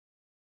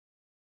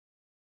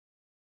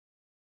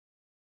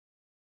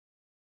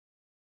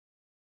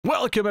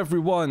Welcome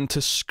everyone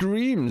to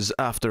Screams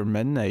After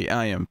Midnight.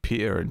 I am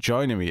Peter, and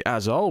joining me,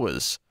 as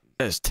always,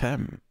 is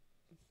Tim.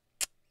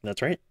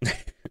 That's right.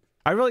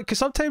 I really, because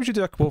sometimes you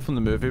do a quote from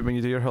the movie when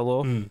you do your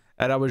hello, and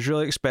I was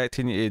really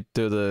expecting you to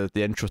do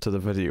the intro to the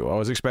video. I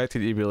was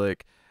expecting you to be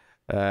like,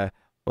 well,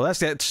 let's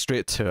get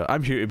straight to it.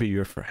 I'm here to be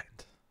your friend.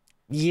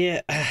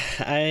 Yeah,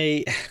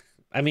 I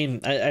mean,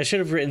 I should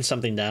have written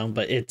something down,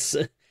 but it's,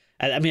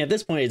 I mean, at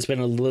this point, it's been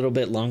a little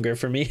bit longer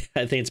for me.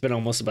 I think it's been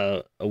almost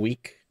about a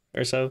week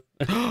or so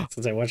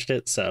since I watched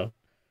it, so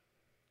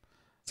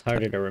it's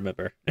harder to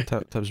remember.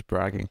 Tim's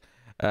bragging.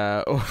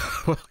 Welcome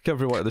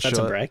everyone to the show. That's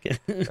a brag.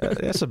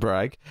 It's a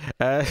brag.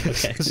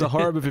 Okay. It's a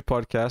horror movie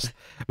podcast.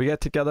 We get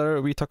together,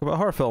 we talk about a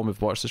horror film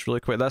we've watched. It's really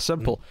quite that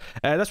simple.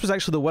 This was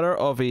actually the winner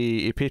of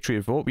a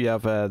Patreon vote. We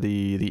have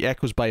the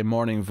Echoes by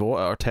Morning vote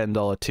at our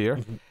 $10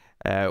 tier,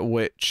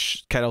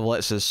 which kind of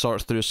lets us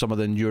sort through some of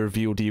the newer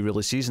VOD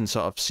releases and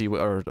sort of see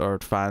what our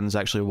fans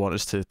actually want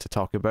us to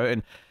talk about.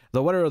 And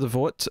the winner of the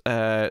vote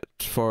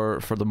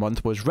for the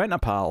month was Rent a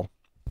Pal.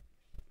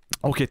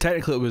 Okay,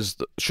 technically it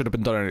should have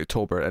been done in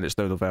October, and it's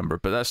now November,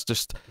 but that's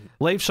just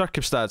life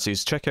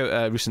circumstances. Check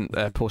out recent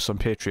posts on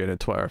Patreon and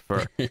Twitter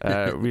for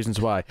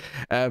reasons why.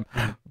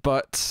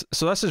 But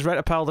so this is Rent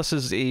a Pal. This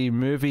is a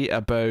movie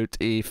about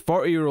a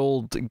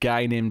 40-year-old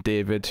guy named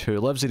David who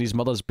lives in his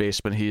mother's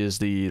basement. He is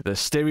the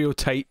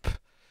stereotype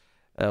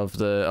of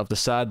the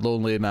sad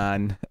lonely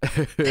man.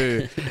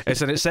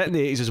 It's set in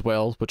the 80s as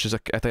well, which is I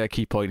think a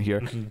key point here.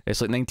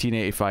 It's like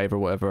 1985 or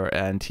whatever,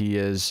 and he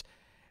is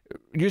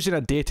using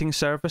a dating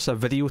service, a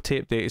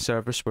videotape dating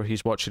service, where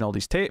he's watching all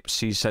these tapes,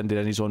 he's sending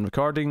in his own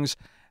recordings,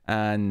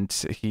 and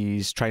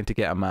he's trying to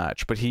get a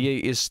match. But he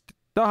is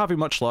not having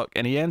much luck,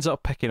 and he ends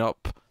up picking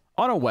up,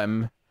 on a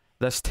whim,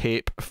 this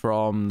tape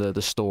from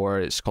the store.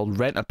 It's called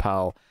Rent a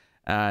Pal,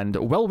 and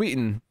Will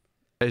Wheaton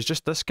is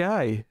just this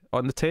guy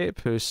on the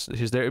tape who's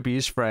there to be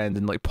his friend,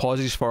 and like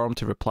pauses for him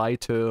to reply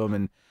to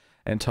him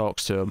and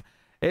talks to him.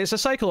 It's a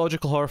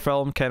psychological horror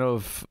film, kind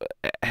of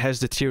his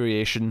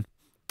deterioration,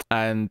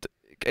 and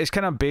it's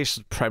kind of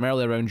based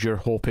primarily around you're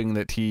hoping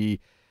that he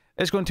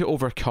is going to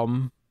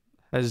overcome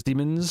his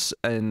demons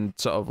and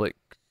sort of like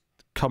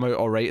come out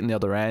alright in the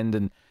other end,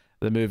 and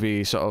the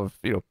movie sort of,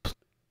 you know,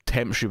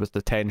 tempts you with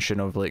the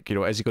tension of like, you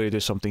know, is he going to do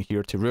something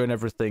here to ruin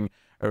everything,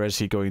 or is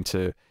he going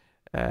to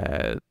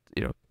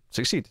you know,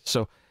 succeed?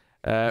 So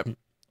but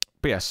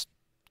yes,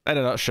 in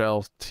a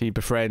nutshell, he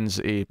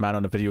befriends a man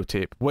on a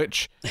videotape,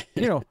 which,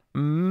 you know,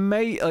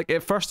 might, like,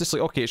 at first it's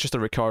like, okay, it's just a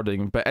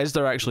recording, but is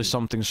there actually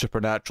something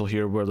supernatural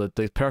here where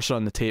the person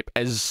on the tape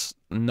is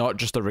not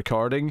just a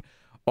recording,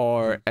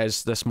 or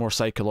is this more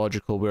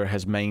psychological where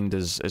his mind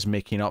is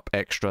making up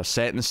extra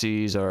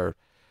sentences or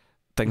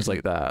things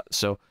like that?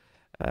 So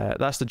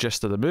that's the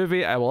gist of the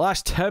movie. I will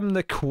ask Tim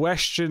the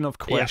question of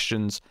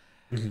questions,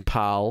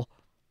 pal.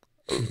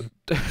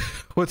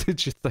 What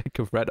did you think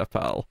of Rent a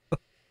Pal?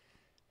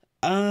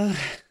 I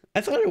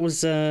thought it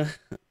was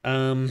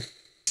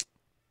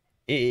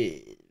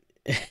it's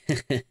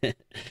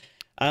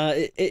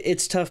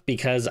tough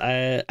because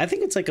I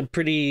think it's like a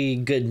pretty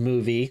good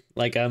movie.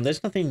 Like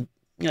there's nothing,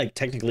 you know, like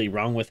technically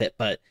wrong with it,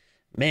 but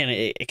man,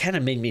 it kind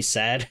of made me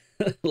sad.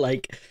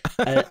 Like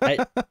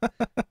I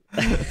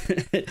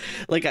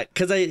like,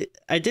 because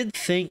I did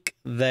think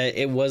that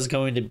it was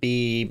going to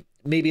be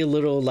maybe a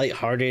little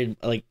lighthearted,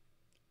 like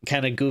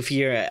kind of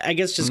goofier, I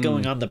guess, just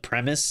going on the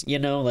premise, you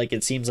know, like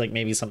it seems like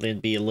maybe something to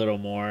be a little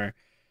more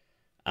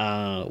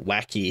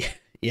wacky,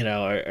 you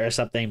know, or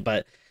something.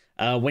 But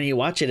when you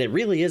watch it, it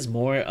really is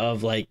more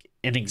of like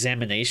an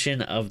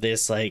examination of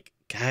this like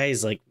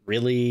guy's like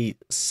really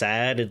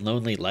sad and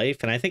lonely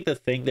life. And I think the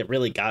thing that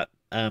really got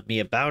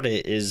me about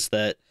it is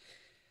that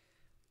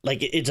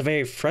like it's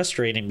very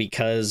frustrating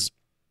because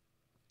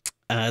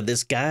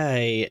this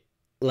guy,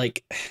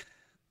 like,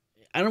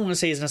 I don't want to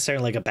say he's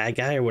necessarily like a bad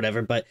guy or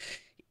whatever, but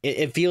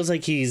it feels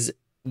like he's,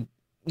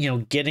 you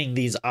know, getting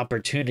these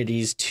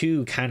opportunities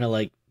to kind of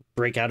like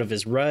break out of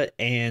his rut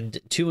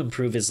and to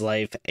improve his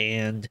life,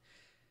 and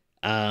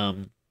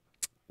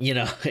you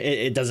know,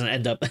 it doesn't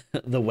end up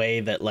the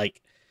way that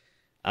like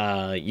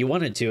you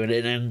wanted to,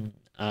 and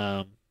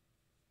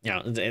you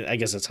know, I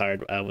guess it's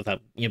hard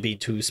without, you know, being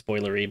too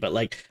spoilery, but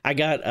like I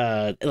got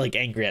like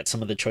angry at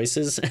some of the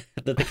choices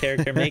that the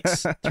character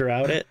makes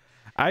throughout it.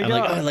 I'm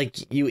like, oh,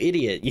 like, you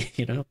idiot,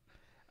 you know.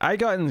 I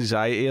got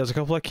anxiety. There's a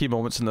couple of key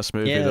moments in this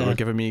movie that were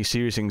giving me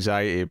serious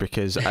anxiety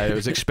because I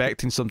was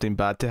expecting something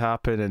bad to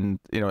happen, and,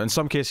 you know, in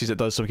some cases it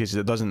does, some cases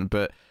it doesn't,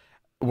 but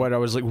when I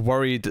was like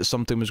worried that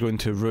something was going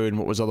to ruin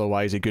what was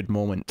otherwise a good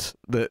moment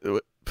that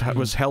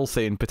was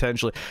healthy and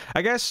potentially,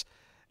 I guess,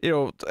 you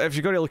know, if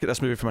you're going to look at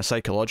this movie from a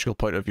psychological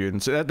point of view,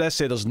 and so let's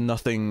say there's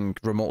nothing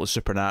remotely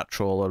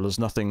supernatural or there's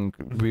nothing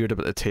weird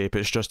about the tape,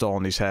 it's just all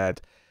in his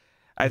head,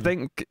 I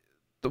think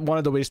one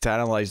of the ways to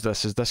analyze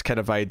this is this kind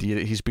of idea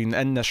that he's been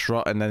in this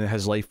rut and in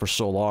his life for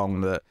so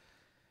long that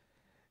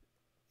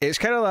it's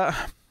kind of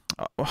that,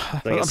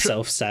 like, a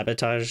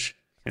self-sabotage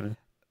kind of.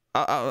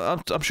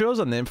 I'm sure there's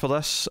a name for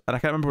this, and I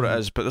can't remember what it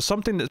is, but there's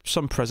something that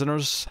some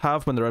prisoners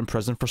have when they're in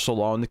prison for so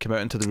long, they come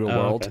out into the real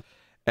world,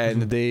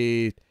 and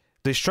they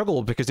they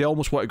struggle because they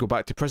almost want to go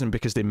back to prison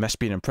because they miss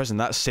being in prison.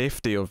 That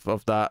safety of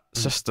that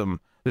system,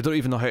 they don't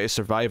even know how to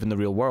survive in the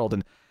real world.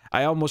 And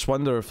I almost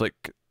wonder if,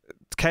 like,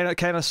 kind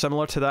of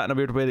similar to that in a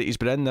weird way, that he's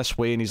been in this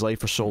way in his life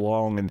for so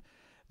long, and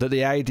that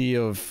the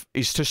idea of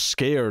he's too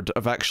scared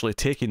of actually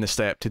taking the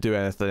step to do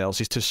anything else.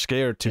 He's too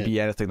scared to be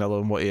anything other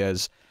than what he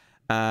is.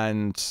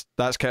 And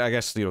that's kind of, I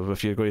guess, you know,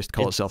 if you're going to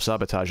call it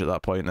self-sabotage at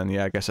that point, then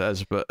yeah, I guess it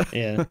is. But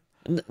yeah,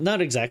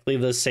 not exactly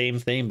the same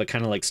thing, but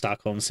kind of like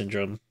Stockholm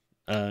syndrome.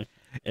 In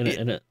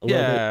a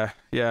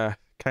yeah,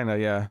 kind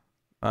of, yeah.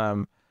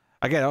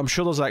 Again, I'm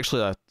sure there's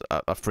actually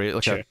a phrase,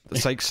 like sure.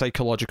 a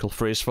psychological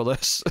phrase for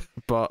this,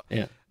 but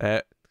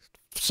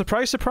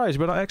surprise, surprise,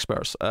 we're not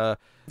experts.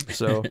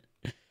 So.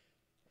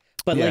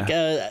 But like,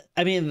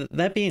 I mean,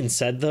 that being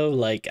said, though,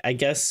 like, I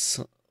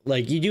guess,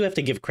 like, you do have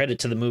to give credit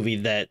to the movie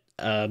that,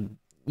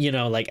 you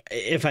know, like,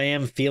 if I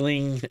am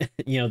feeling,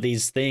 you know,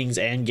 these things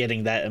and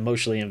getting that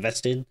emotionally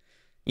invested,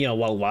 you know,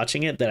 while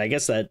watching it, that I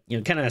guess that, you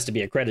know, kind of has to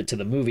be a credit to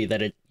the movie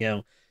that it, you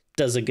know,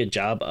 does a good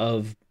job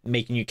of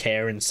making you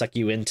care and suck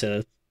you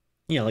into,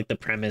 you know, like, the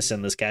premise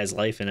and this guy's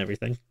life and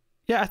everything.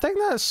 Yeah, I think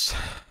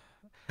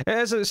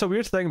it's a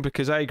weird thing,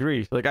 because I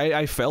agree. Like,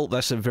 I felt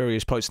this at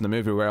various points in the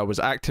movie where I was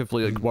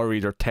actively, like,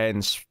 worried or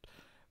tense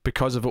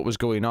because of what was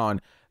going on.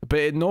 But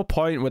at no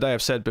point would I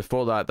have said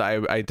before that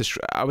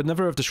I would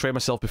never have described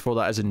myself before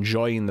that as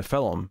enjoying the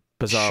film,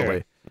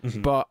 bizarrely.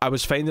 Sure. But I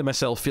was finding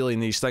myself feeling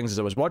these things as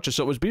I was watching,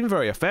 so it was being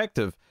very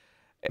effective.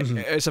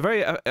 It's a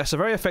very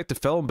effective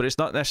film, but it's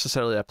not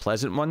necessarily a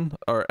pleasant one,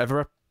 or ever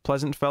a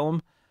pleasant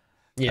film.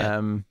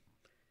 Yeah.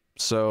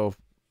 So.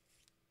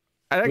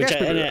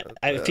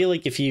 I feel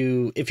like if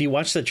you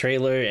watch the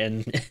trailer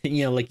and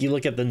you know, like, you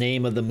look at the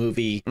name of the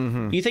movie,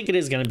 you think it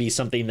is going to be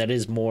something that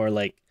is more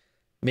like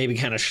maybe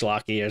kind of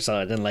schlocky or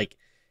something, and like,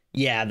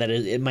 yeah, that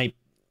it might,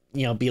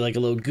 you know, be like a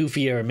little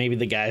goofier, or maybe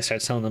the guy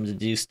starts telling them to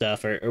do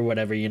stuff or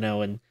whatever, you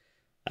know, and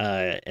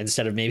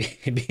instead of maybe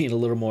being a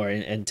little more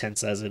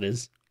intense as it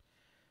is.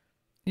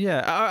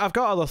 Yeah, I've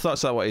got other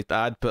thoughts I want to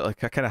add, but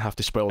like, I kind of have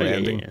to spoil the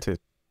ending to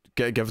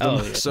give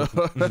them. So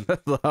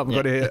I'm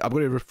going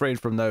to refrain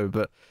from now,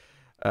 but.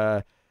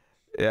 Yeah,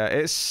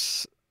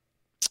 it's.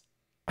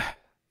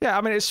 Yeah,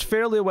 I mean, it's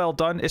fairly well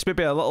done. It's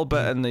maybe a little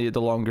bit in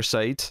the longer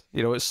side.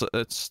 You know, it's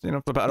you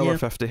know, about an hour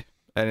 50,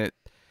 and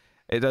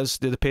it does,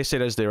 the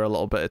pacing is there a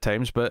little bit at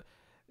times, but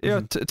you know,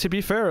 to be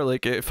fair,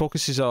 like, it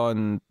focuses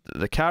on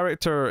the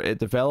character, it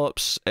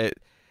develops it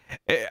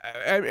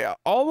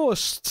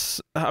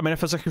almost. I mean,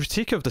 if it's a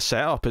critique of the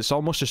setup, it's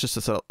almost just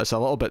it's a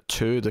little bit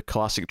too the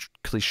classic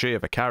cliche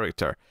of a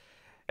character,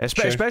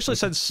 especially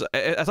since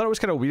I thought it was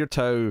kind of weird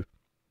how.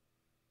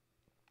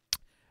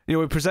 You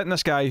know, we present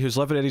this guy who's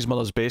living in his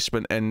mother's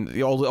basement,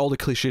 and all the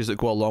cliches that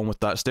go along with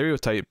that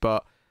stereotype,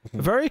 but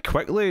very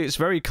quickly it's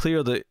very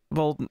clear that,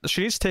 well,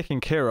 she needs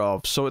taken care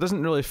of, so it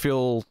doesn't really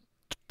feel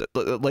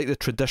like the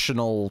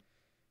traditional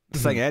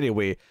thing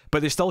anyway,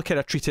 but they still kind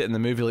of treat it in the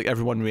movie like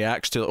everyone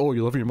reacts to, oh,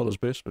 you live in your mother's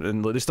basement,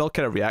 and they still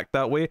kind of react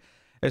that way.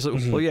 It's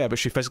like, well, yeah, but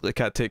she physically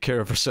can't take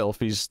care of herself,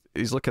 he's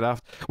looking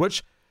after,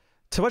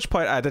 to which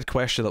point I did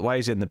question, like, why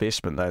is he in the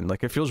basement then?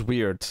 Like, it feels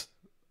weird.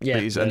 Yeah,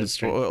 that's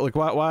true. Like,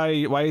 why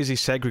is he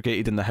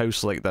segregated in the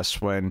house like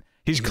this when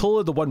he's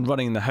clearly the one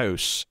running the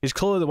house? He's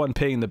clearly the one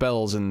paying the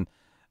bills, and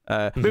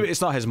maybe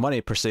it's not his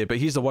money per se, but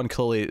he's the one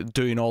clearly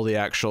doing all the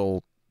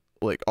actual,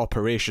 like,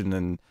 operation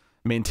and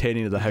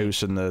maintaining the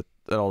house and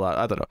all that.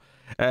 I don't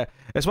know.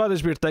 It's one of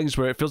those weird things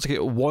where it feels like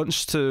it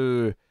wants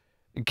to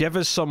give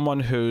us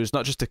someone who's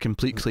not just a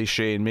complete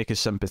cliche and make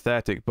us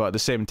sympathetic, but at the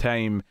same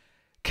time,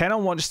 kind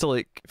of wants to,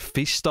 like,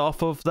 feast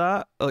off of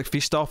that, like,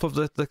 feast off of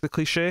the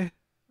cliche.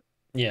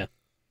 Yeah.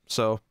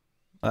 So,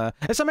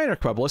 it's a minor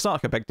quibble. It's not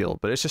like a big deal,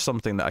 but it's just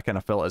something that I kind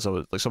of felt as I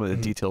was, like, some of the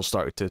details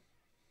started to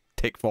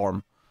take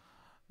form.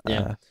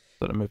 Yeah.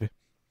 For the movie.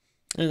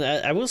 And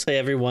I will say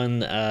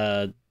everyone,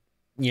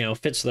 you know,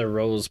 fits their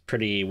roles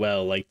pretty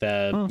well. Like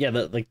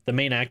the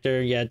main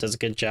actor, does a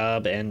good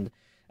job. And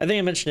I think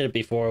I mentioned it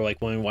before, like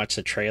when we watched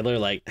the trailer,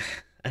 like,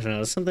 I don't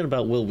know, something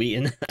about Will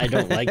Wheaton. I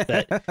don't like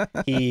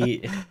that.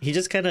 He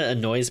just kind of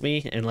annoys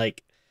me, and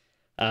like,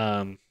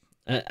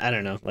 I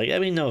don't know. Like, I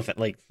mean, no offense,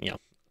 like, you know,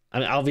 I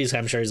mean, obviously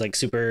I'm sure he's like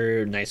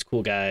super nice,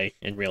 cool guy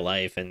in real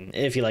life, and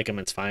if you like him,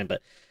 it's fine.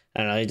 But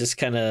I don't know, he just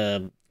kind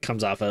of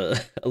comes off a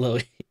little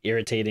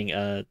irritating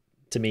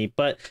to me.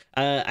 But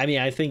I mean,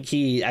 I think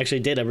he actually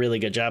did a really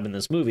good job in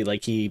this movie.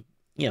 Like, he,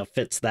 you know,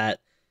 fits that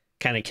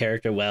kind of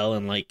character well,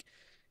 and like,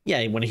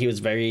 yeah, when he was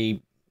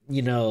very,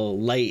 you know,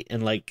 light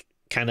and like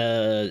kind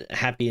of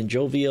happy and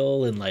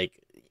jovial and like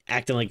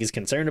acting like he's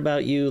concerned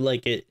about you,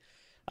 like it.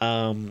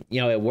 You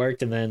know, it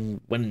worked. And then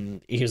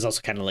when he was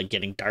also kind of like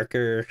getting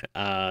darker,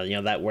 you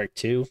know, that worked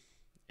too.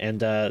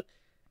 And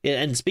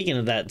and speaking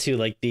of that too,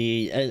 like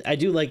I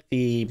do like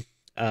the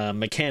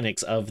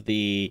mechanics of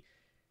the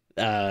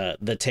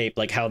tape,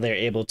 like how they're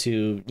able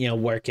to, you know,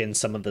 work in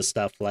some of the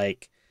stuff,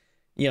 like,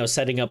 you know,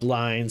 setting up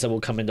lines that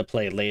will come into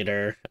play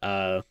later,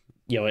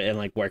 you know, and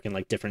like work in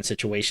like different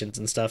situations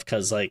and stuff.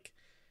 Cause like,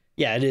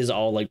 yeah, it is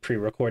all like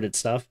pre-recorded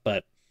stuff,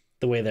 but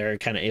the way they're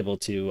kind of able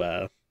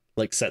to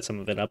like set some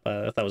of it up.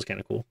 I thought it was kind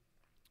of cool.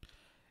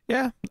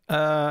 Yeah,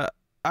 I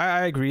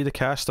agree. The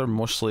cast are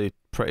mostly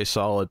pretty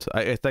solid.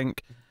 I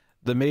think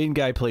the main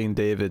guy playing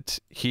David,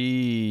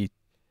 he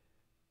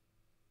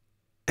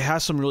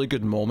has some really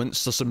good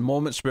moments. There's some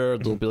moments where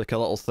there'll be like a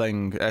little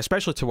thing,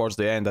 especially towards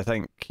the end. I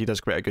think he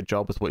does quite a good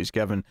job with what he's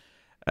given.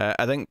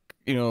 I think,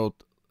 you know,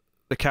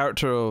 the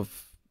character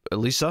of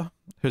Lisa,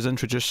 who's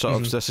introduced,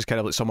 sort of, this is kind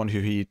of like someone who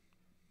he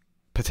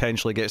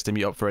potentially gets to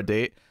meet up for a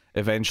date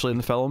eventually in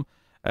the film,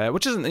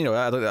 which isn't, you know,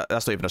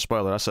 that's not even a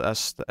spoiler.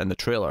 That's in the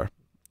trailer.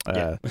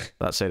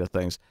 That side of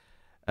things.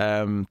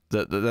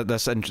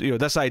 This, you know,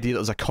 this idea that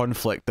there's a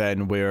conflict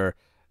then where,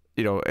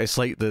 you know, it's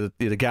like the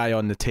guy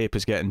on the tape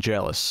is getting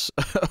jealous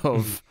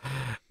of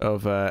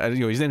and,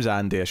 you know, his name's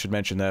Andy. I should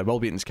mention that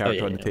Will Beaton's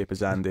character on the tape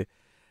is Andy,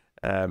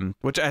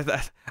 which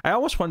I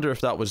almost wonder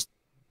if that was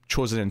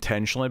chosen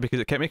intentionally,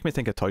 because it kept making me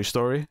think of Toy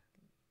Story.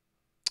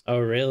 Oh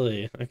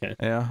really? Okay.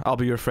 Yeah, I'll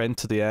be your friend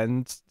to the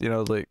end. You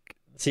know, like,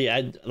 see,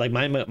 I like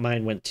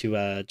mine went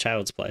to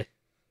Child's Play.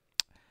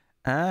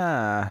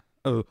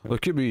 Oh,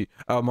 look at me.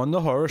 I'm on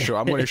the horror show.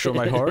 I'm going to show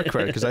my horror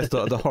cred because I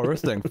thought of the horror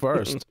thing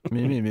first.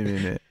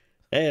 Me.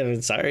 Hey,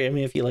 I'm sorry. I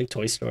mean, if you like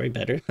Toy Story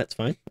better, that's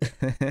fine.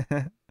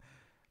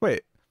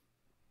 Wait.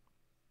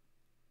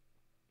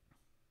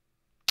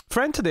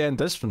 Friend to the End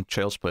is from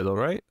Child's Play, though,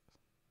 right?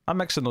 I'm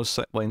mixing those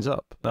lines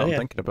up now. I'm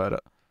thinking about it.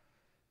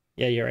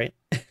 Yeah, you're right.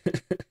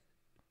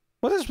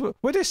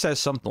 Woody says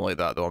something like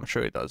that, though. I'm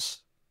sure he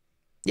does.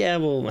 Yeah,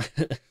 well,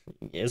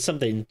 yeah,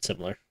 something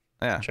similar.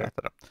 Yeah, sure.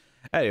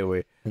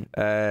 Anyway,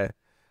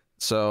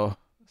 so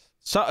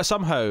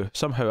somehow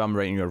I'm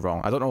right and you're wrong.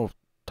 I don't know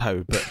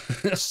how, but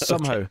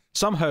somehow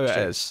it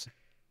is.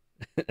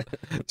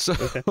 So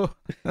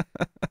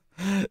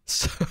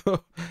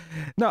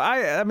no,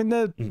 I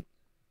mean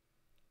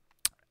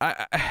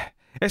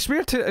it's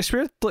weird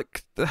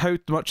like how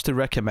much to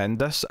recommend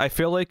this. I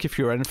feel like if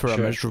you're in for a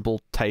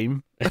miserable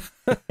time, a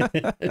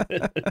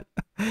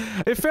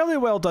fairly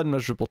well done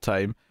miserable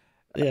time.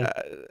 Yeah,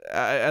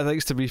 I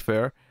think, to be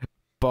fair.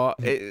 But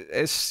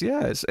it's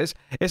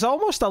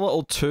almost a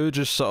little too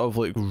just sort of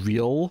like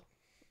real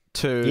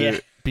to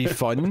be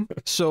fun.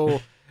 So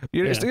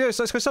it's because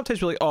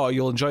sometimes you're like, oh,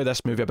 you'll enjoy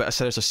this movie about a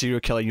serial serial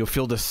killer, and you'll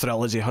feel the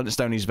thrill as he hunts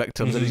down his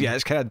victims. And yeah,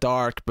 it's kind of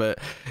dark, but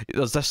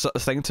there's this sort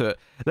of thing to it.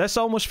 This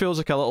almost feels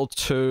like a little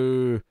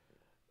too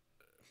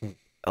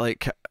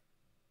like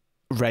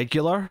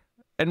regular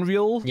and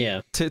real.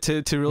 Yeah.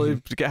 To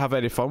really have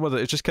any fun with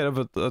it. It's just kind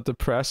of a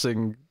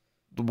depressing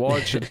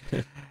watch. And,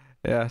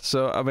 yeah,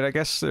 so I mean, I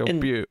guess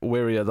be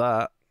wary of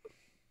that.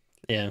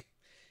 Yeah,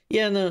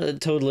 no,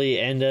 totally.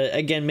 And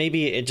again,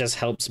 maybe it just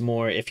helps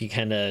more if you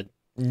kind of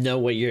know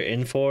what you're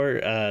in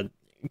for.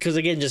 Because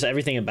again, just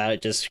everything about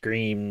it just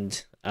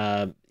screamed,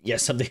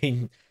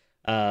 something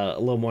a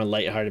little more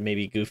lighthearted,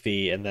 maybe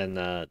goofy, and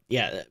then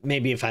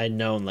maybe if I had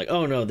known, like,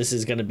 oh no, this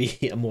is gonna be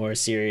a more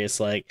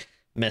serious, like,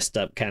 messed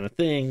up kind of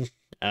thing.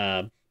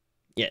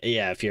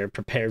 If you're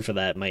prepared for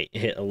that, it might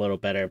hit a little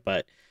better,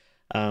 but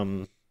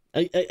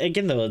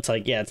again, though, it's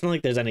like, it's not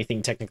like there's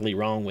anything technically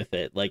wrong with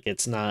it. Like,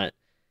 it's not,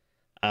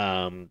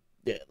 like,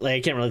 I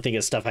can't really think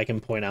of stuff I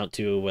can point out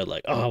to where,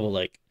 like, oh, well,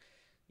 like,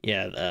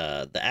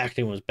 the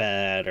acting was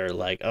bad, or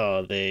like,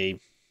 oh, they,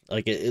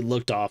 like, it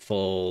looked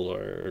awful,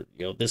 or,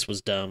 you know, this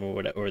was dumb, or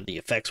whatever, or the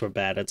effects were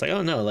bad. It's like,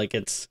 oh no, like,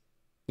 it's,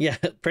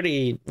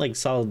 pretty, like,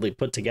 solidly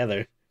put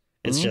together.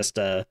 It's just,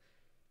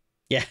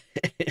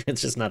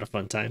 it's just not a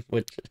fun time,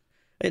 which,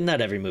 not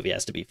every movie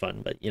has to be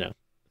fun, but, you know.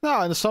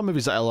 No, and there's some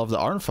movies that I love that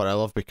aren't fun. I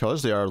love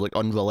because they are like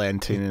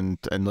unrelenting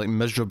and like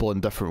miserable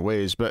in different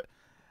ways. But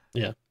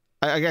yeah,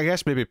 I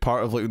guess maybe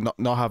part of like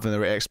not having the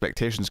right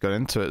expectations going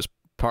into it is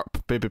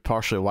maybe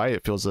partially why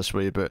it feels this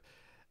way. But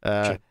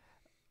again,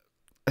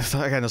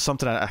 there's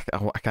something I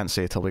can't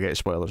say till we get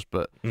spoilers.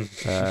 But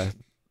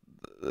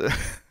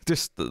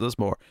just there's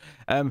more.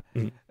 And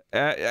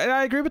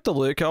I agree with the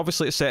look.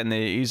 Obviously, it's set in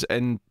the 80s,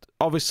 and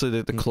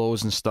obviously the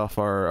clothes and stuff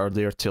are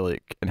there to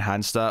like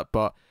enhance that,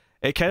 but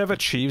it kind of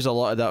achieves a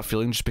lot of that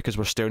feeling just because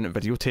we're staring at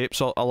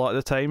videotapes a lot of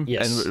the time.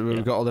 Yes. And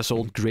we've got all this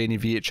old grainy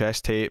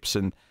VHS tapes,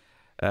 and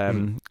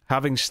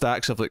having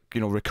stacks of, like,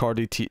 you know,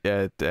 recorded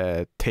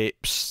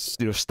tapes,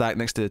 you know, stacked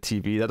next to the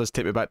TV. That does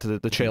take me back to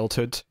the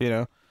childhood, you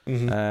know,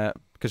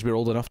 because we're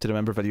old enough to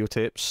remember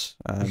videotapes.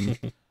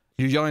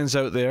 You youngins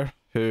out there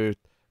who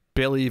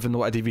barely even know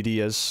what a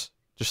DVD is,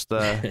 just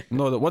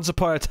know that once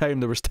upon a time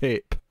there was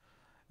tape,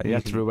 and you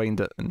had to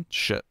rewind it and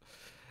shit.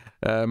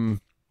 It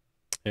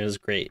was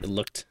great.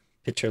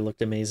 Picture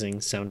looked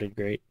amazing, sounded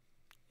great.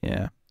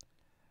 Yeah.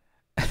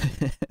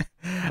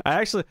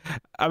 I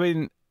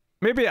mean,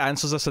 maybe it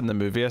answers this in the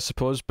movie, I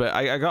suppose, but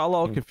I got a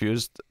little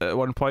confused at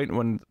one point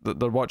when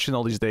they're watching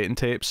all these dating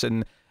tapes,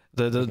 and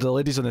the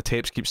ladies on the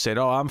tapes keep saying,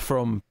 oh, I'm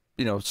from,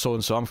 you know,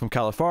 so-and-so, I'm from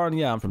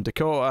California, I'm from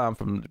Dakota, I'm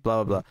from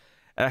blah, blah, blah.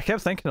 And I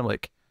kept thinking, I'm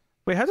like,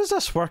 wait, how does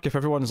this work if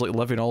everyone's, like,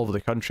 living all over the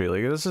country?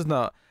 Like, this is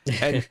not...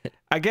 And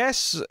I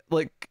guess,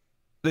 like,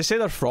 they say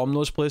they're from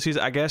those places.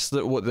 I guess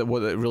that what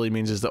it really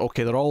means is that,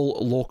 okay, they're all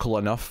local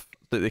enough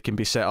that they can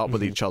be set up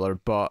with each other,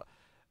 but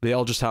they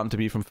all just happen to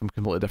be from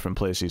completely different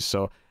places.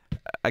 So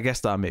I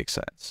guess that makes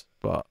sense.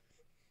 But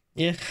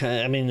yeah,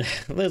 I mean,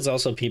 there's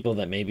also people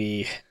that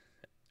maybe,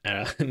 I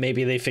don't know,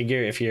 maybe they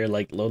figure if you're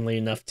like lonely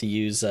enough to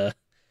use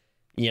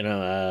you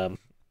know,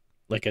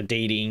 like a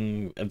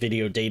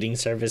video dating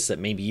service, that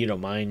maybe you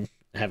don't mind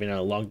having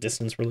a long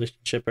distance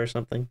relationship or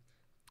something.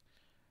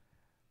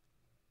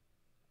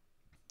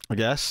 I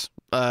guess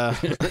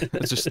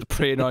it's just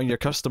preying on your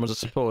customers, I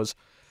suppose.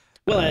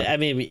 Well, I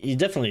mean, you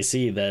definitely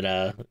see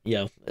that, you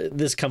know,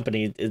 this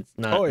company, it's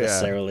not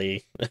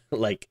necessarily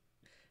like,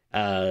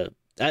 and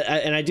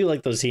I do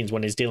like those scenes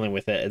when he's dealing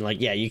with it, and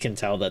like, yeah, you can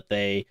tell that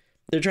they're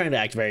trying to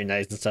act very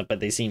nice and stuff, but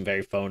they seem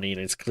very phony,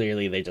 and it's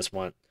clearly they just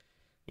want,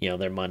 you know,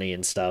 their money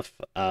and stuff.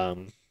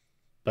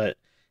 But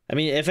I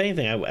mean, if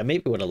anything, I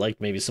maybe would have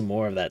liked maybe some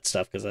more of that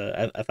stuff, because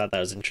I thought that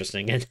was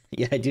interesting, and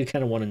yeah, I do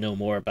kind of want to know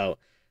more about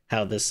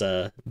how this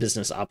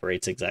business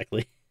operates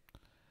exactly.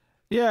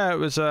 Yeah,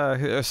 it's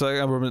like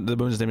I remember the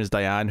woman's name is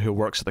Diane, who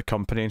works at the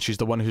company, and she's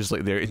the one who's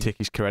like there to take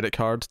his credit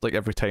card, like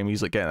every time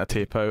he's like getting a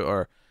tape out,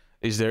 or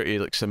he's there to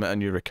like submit a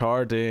new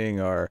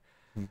recording or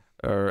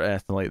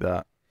anything like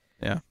that.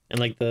 Yeah. And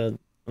like the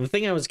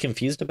thing I was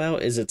confused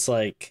about is it's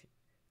like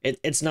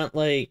it's not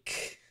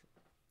like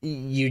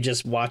you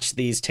just watch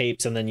these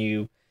tapes and then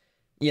you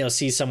know,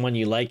 see someone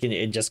you like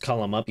and just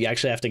call them up. You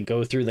actually have to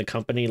go through the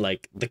company.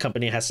 Like the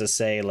company has to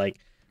say like,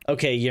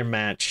 okay, you're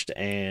matched,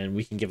 and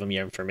we can give them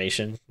your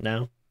information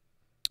now.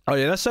 Oh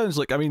yeah, that sounds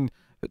like, I mean,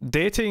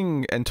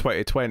 dating in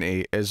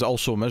 2020 is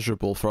also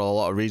miserable for a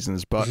lot of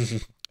reasons, but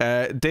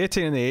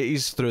dating in the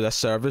 80s through this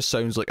service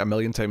sounds like a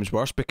million times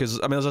worse, because,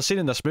 I mean, there's a scene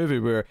in this movie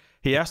where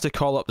he has to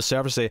call up the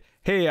service and say,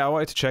 hey, I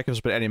wanted to check if there's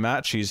been any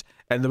matches,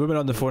 and the woman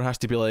on the phone has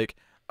to be like,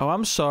 oh,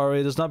 I'm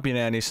sorry, there's not been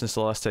any since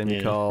the last time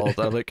you called.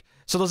 I'm like,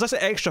 so there's this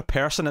extra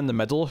person in the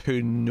middle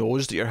who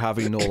knows that you're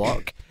having no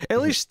luck.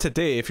 At least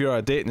today, if you're on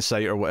a dating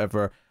site or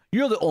whatever,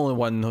 you're the only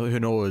one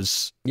who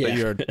knows that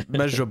you're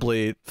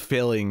miserably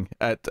failing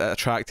at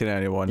attracting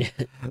anyone.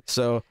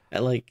 So,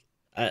 like,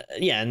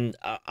 yeah, and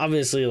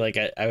obviously, like,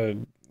 I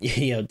would,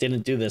 you know,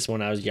 didn't do this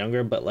when I was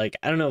younger, but like,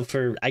 I don't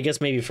know, I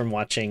guess maybe from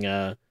watching,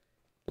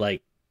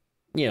 like,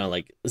 you know,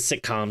 like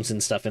sitcoms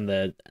and stuff in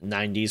the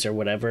 90s or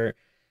whatever,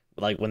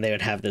 like when they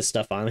would have this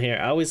stuff on here,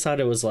 I always thought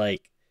it was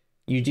like,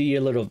 you do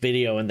your little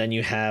video and then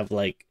you have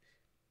like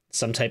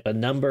some type of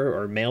number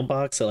or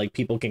mailbox that like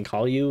people can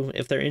call you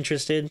if they're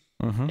interested,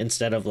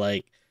 instead of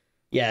like,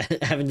 yeah,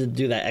 having to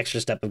do that extra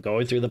step of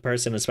going through the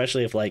person,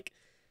 especially if like,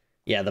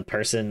 yeah, the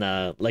person,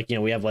 like, you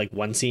know, we have like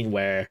one scene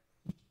where,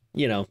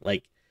 you know,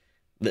 like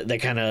they're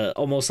kind of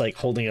almost like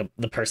holding up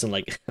the person,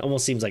 like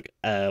almost seems like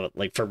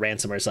for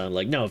ransom or something.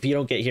 Like, no, if you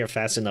don't get here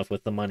fast enough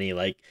with the money,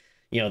 like,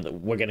 you know,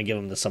 we're gonna give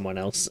them to someone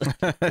else.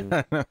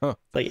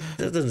 Like,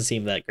 that doesn't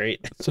seem that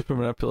great. Super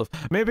manipulative.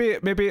 Maybe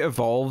it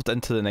evolved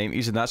into the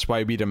 90s, and that's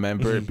why we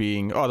remember it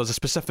being, oh, there's a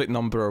specific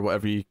number or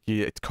whatever you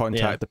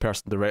contact the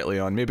person directly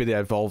on. Maybe they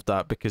evolved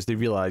that because they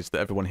realized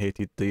that everyone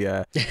hated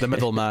the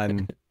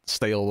middleman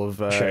style of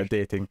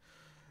dating.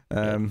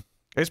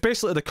 It's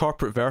basically the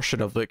corporate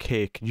version of like,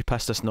 hey, can you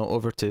pass this note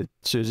over to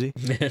Susie,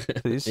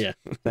 please? Yeah,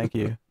 thank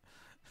you.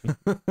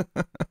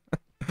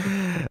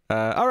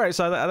 All right,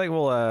 so I think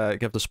we'll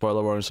give the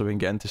spoiler warning so we can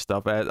get into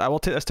stuff. I will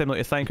take this time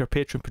to thank our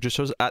Patreon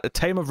producers at the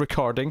time of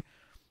recording,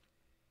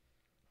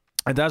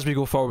 and as we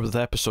go forward with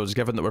episodes,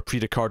 given that we're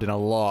pre-recording a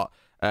lot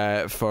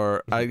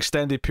for an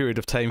extended period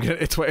of time in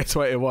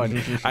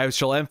 2021, I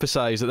shall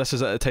emphasize that this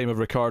is at the time of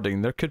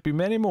recording. There could be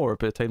many more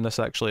by the time this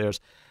actually airs.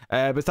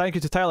 But thank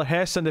you to Tyler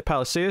Hess, Cindy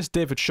Palacios,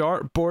 David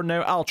Short, Born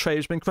Now, Al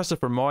Tribesman,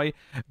 Christopher Moy,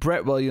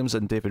 Brett Williams,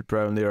 and David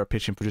Brown. They are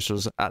Patreon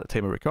producers at the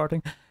time of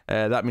recording.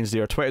 That means they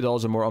are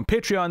 $20 or more on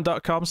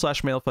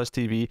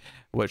patreon.com/MailFuzzTV,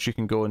 which you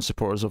can go and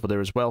support us over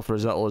there as well for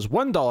as little as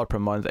 $1 per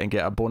month and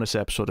get a bonus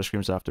episode of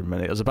Screams After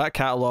Midnight. There's a back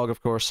catalogue,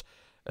 of course,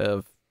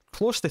 of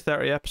close to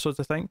 30 episodes,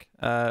 I think,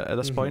 at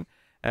this point,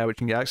 which you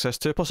can get access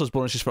to. Plus, there's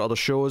bonuses for other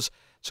shows,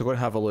 so go and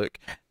have a look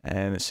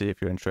and see if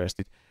you're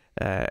interested.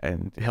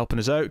 And helping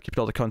us out, keeping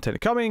all the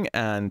content coming,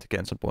 and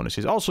getting some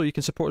bonuses. Also, you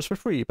can support us for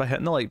free by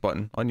hitting the like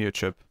button on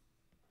YouTube.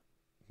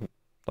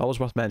 Always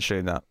worth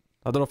mentioning that.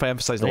 I don't know if I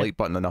emphasize the like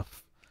button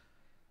enough.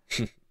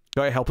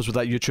 Gotta help us with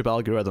that YouTube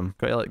algorithm.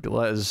 Gotta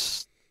let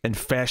us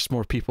infest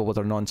more people with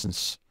our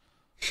nonsense.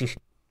 That's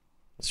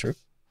true.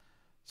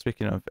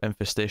 Speaking of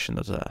infestation,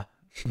 there's a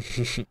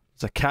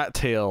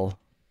cattail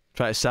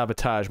trying to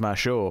sabotage my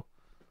show.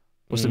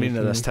 What's the meaning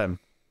of this, Tim?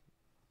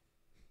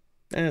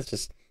 It's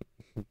just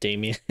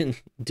Damien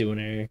doing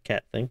her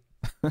cat thing.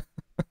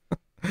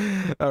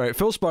 Alright,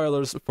 full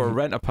spoilers for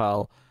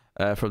Rent-A-Pal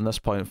from this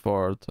point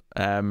forward.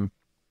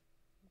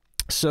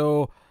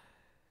 So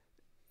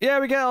yeah,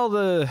 we get all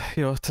the,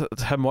 you know,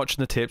 him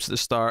watching the tapes at the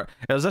start.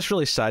 There's this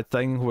really sad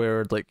thing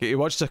where, like, he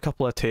watches a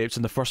couple of tapes,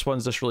 and the first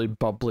one's this really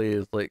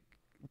bubbly, like,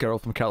 girl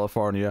from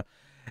California.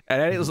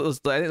 And I think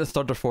the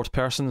third or fourth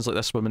person is, like,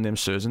 this woman named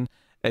Susan.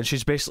 And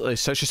she's basically,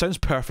 she sounds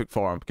perfect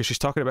for him, because she's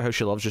talking about how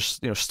she loves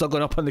just, you know,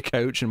 snuggling up on the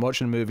couch and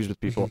watching movies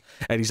with people.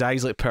 And his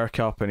eyes, like, perk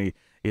up, and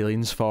he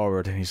leans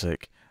forward, and he's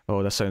like,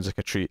 oh, this sounds like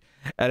a treat.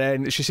 And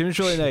then she seems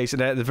really nice,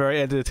 and then at the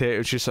very end of the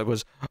tape, she sort of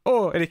goes,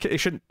 oh, and he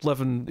shouldn't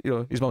live in, you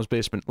know, his mum's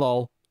basement,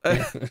 lol.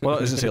 Well,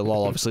 it doesn't say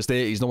lol, obviously, it's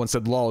the 80s, no one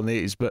said lol in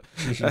the 80s, but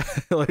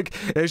like,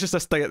 it was just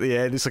this thing at the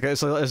end, it's like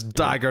this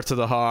dagger to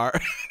the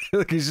heart.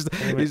 Like,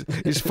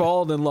 he's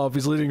fallen in love,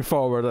 he's leaning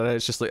forward, and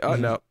it's just like, oh,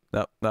 no,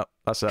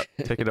 that's it,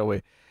 take it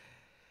away.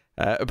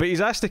 But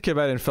he's asked to come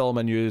in and film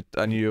a new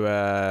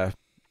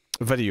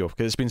video,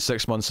 because it's been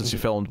 6 months since he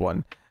filmed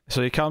one.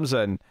 So he comes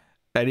in,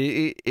 and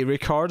he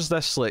records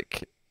this,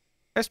 like,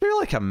 it's maybe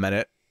like a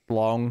minute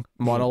long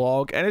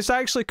monologue, and it's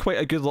actually quite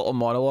a good little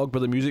monologue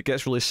where the music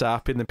gets really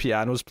sappy and the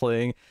piano's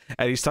playing,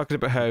 and he's talking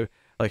about how,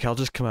 like, I'll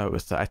just come out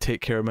with that, I take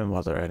care of my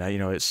mother, and I, you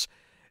know, it's,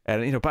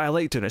 and, you know, but I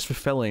like doing it, it's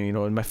fulfilling, you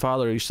know, and my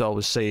father used to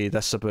always say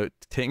this about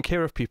taking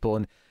care of people,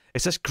 and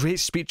it's this great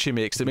speech he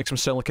makes that makes him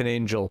sound like an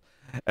angel.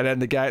 And then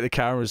the guy at the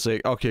camera is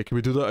like, okay, can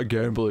we do that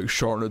again, but like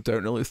shorten it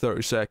down to like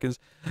 30 seconds?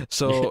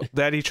 So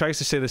then he tries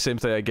to say the same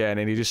thing again,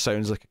 and he just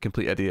sounds like a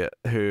complete idiot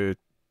who,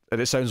 and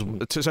it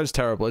sounds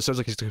terrible. It sounds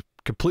like he's a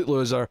complete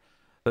loser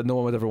that no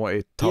one would ever want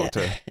to talk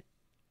to.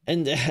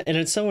 And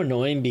it's so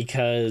annoying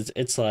because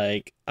it's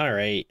like, all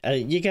right,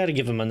 you got to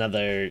give him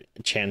another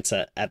chance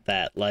at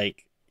that.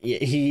 Like,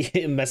 he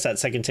messed that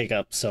second take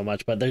up so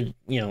much, but they're,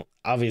 you know,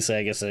 obviously,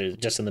 I guess they're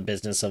just in the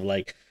business of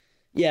like,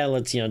 yeah,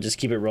 let's, you know, just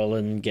keep it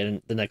rolling,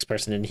 get the next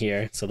person in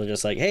here. So they're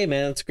just like, hey,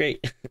 man, that's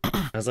great.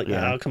 I was like,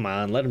 oh, come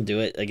on, let him do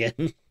it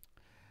again.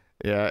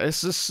 Yeah,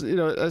 it's just, you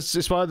know,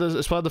 it's one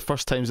of the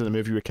first times in the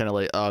movie we're kind of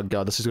like, oh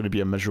god, this is going to be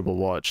a miserable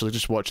watch. Like,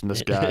 just watching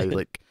this guy,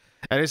 like,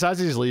 and it's as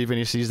he's leaving,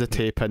 he sees the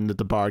tape in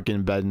the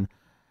bargain bin.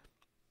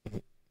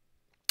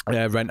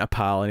 Rent a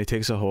pal, and he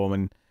takes it home,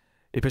 and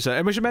he puts it.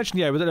 And we should mention,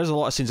 yeah, there's a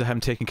lot of scenes of him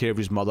taking care of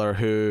his mother,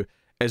 who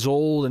is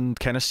old and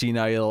kind of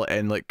senile,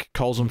 and like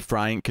calls him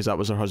Frank because that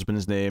was her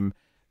husband's name,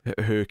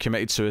 who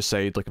committed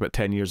suicide like about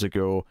 10 years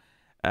ago.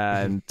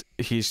 And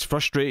he's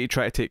frustrated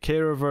trying to take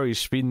care of her,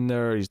 he's feeding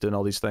her, he's doing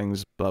all these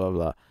things, blah blah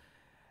blah.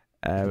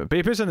 But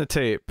he puts in the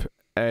tape,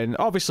 and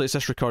obviously it's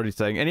this recorded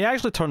thing, and he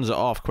actually turns it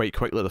off quite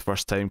quickly the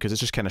first time because it's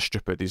just kind of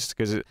stupid.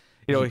 Because you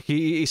know,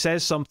 he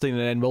says something,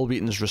 and then Will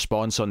Wheaton's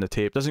response on the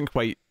tape doesn't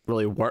quite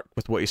really work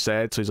with what he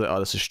said, so he's like, oh,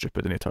 this is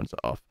stupid, and he turns it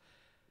off.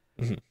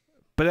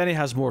 But then he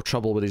has more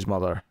trouble with his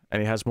mother,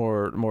 and he has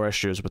more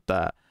issues with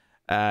that,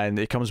 and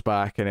he comes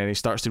back, and then he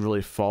starts to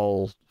really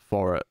fall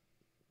for it.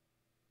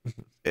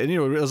 And you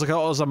know, it was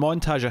a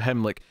montage of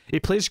him, like,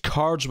 he plays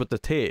cards with the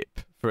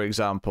tape, for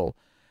example.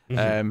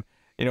 You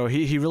know,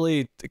 he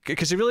really,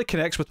 because he really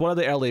connects with one of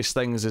the earliest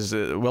things is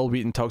Will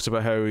Wheaton talks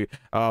about how,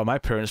 oh, my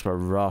parents were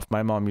rough.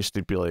 My mom used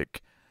to be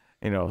like,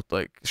 you know,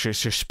 like, she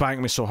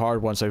spanked me so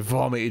hard once I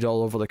vomited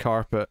all over the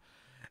carpet.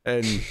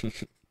 And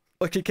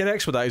like, he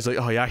connects with that. He's like,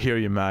 oh yeah, I hear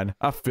you, man.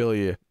 I feel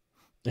you.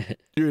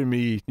 You and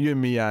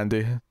me,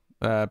 Andy.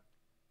 But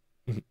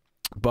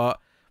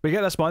we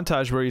get this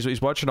montage where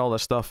he's watching all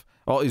this stuff.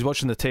 Oh, he's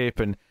watching the tape,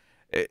 and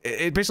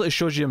it basically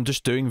shows you him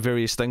just doing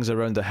various things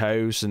around the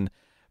house.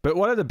 But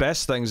one of the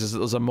best things is that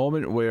there's a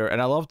moment where,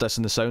 and I love this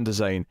in the sound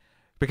design,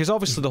 because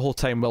obviously the whole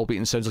time Will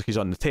Wheaton sounds like he's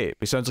on the tape.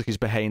 He sounds like he's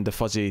behind the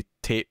fuzzy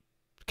tape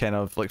kind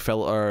of like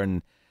filter,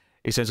 and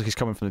he sounds like he's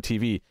coming from the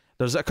TV.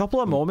 There's a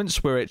couple of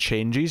moments where it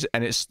changes,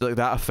 and it's like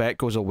that effect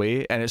goes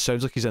away, and it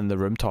sounds like he's in the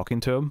room talking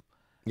to him.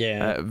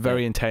 Yeah,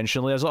 very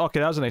intentionally. I was like, okay,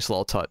 that was a nice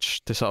little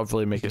touch to sort of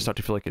really make it start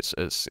to feel like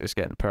it's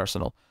getting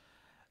personal.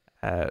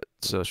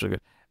 So it's really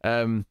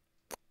good.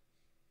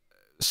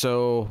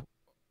 So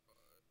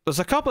there's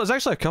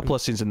actually a couple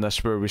of scenes in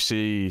this where we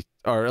see,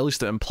 or at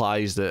least it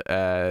implies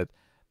that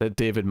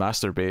David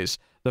masturbates.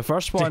 The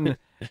first one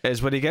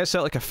is when he gets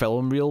out like a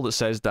film reel that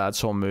says Dad's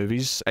Home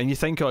Movies, and you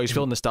think, oh, he's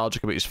feeling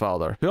nostalgic about his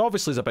father, who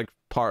obviously is a big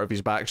part of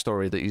his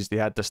backstory, that he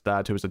had this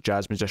dad who was a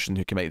jazz musician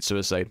who committed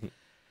suicide.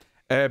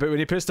 But when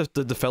he puts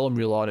the film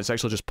reel on, it's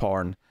actually just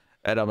porn.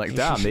 And I'm like,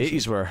 damn, the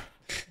 80s were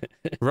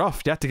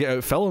rough. You had to get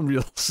out film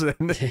reels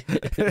and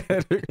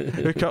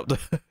hook up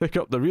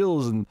the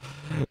reels and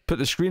put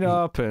the screen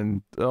up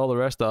and all the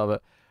rest of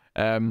it.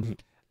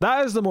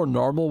 That is the more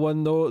normal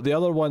one, though. The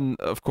other one,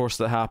 of course,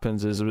 that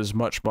happens is it was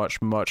much,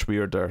 much, much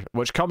weirder,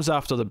 which comes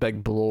after the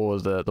big blow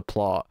of the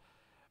plot,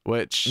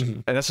 which,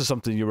 and this is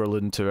something you were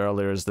alluding to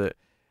earlier, is that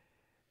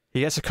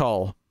he gets a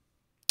call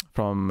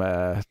from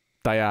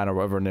Diane or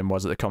whatever her name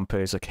was at the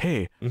company. It's like,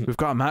 hey, we've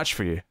got a match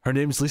for you. Her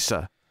name's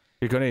Lisa.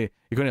 You're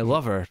gonna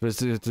love her.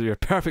 You're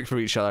perfect for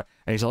each other.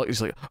 And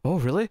he's like, oh,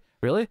 really?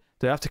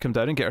 Do I have to come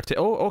down and get her?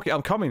 Oh, okay,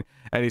 I'm coming.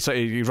 And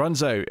he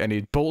runs out and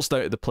he bolts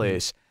down to the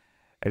place,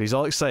 and he's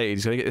all excited.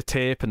 He's gonna get the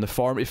tape and the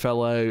form to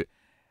fill out, and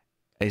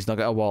he's not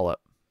got a wallet.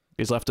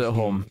 He's left it at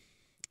home.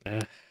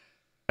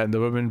 And the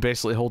woman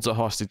basically holds it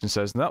hostage and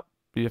says, nope,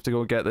 you have to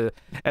go get the...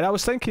 And I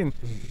was thinking,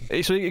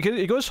 so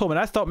he goes home, and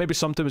I thought maybe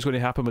something was going to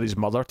happen with his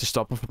mother to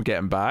stop him from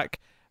getting back,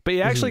 but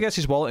he actually gets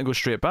his wallet and goes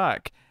straight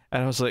back.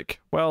 And I was like,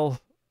 well,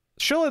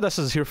 surely this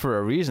is here for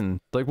a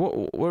reason. Like,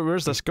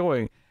 where's this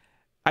going?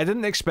 I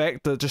didn't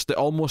expect the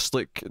almost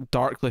like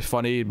darkly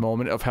funny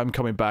moment of him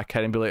coming back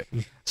in and be like,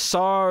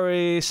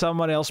 sorry,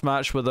 someone else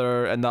matched with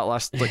her in that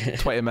last like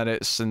 20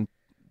 minutes, and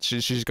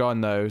she's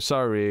gone now,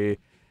 sorry.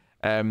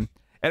 And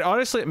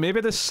honestly,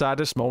 maybe the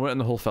saddest moment in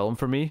the whole film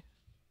for me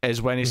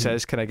is when he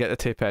says, "Can I get the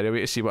tape anyway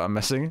to see what I'm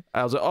missing?"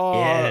 I was like,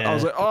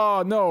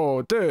 "Oh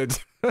no, dude."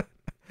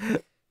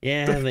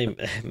 Yeah, they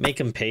make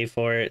him pay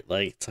for it.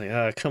 Like, it's like,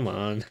 oh, come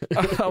on.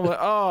 I'm like,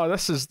 "Oh,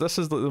 this is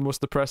like the most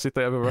depressing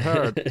thing I've ever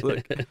heard."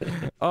 Like,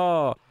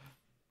 oh.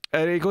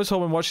 And he goes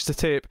home and watches the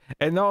tape,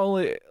 and not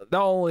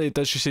only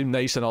does she seem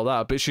nice and all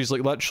that, but she's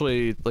like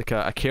literally like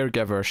a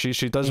caregiver.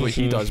 She does what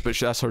he does, but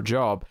that's her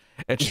job.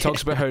 And she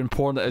talks about how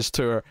important it is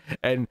to her,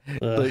 and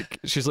like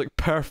she's like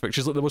perfect.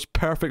 She's like the most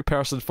perfect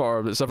person for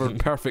him that's ever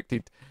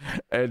perfected.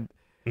 And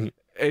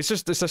it's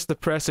this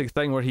depressing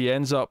thing where he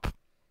ends up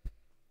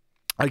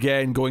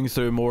again going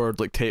through more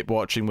like tape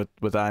watching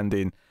with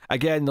Andy. And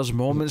again, there's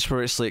moments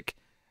where it's like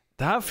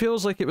that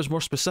feels like it was more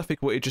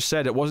specific what he just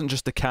said. It wasn't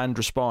just the canned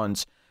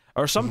response.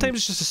 Or sometimes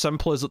it's just as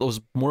simple as that there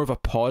was more of a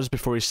pause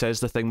before he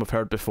says the thing we've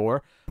heard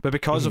before, but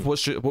because of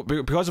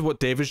because of what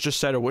David's just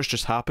said or what's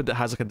just happened, it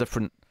has like a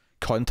different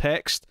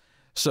context.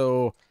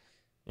 So,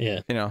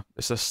 yeah, you know,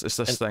 it's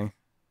this thing.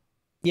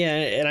 Yeah,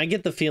 and I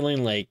get the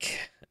feeling like,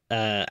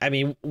 I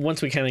mean,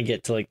 once we kind of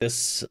get to like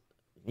this,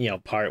 you know,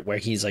 part where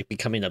he's like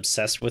becoming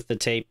obsessed with the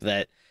tape,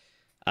 that,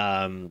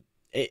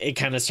 it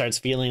kind of starts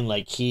feeling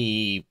like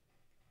he,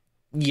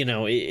 you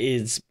know,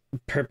 is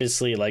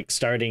purposely like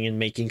starting and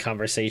making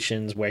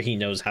conversations where he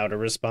knows how to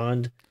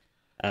respond,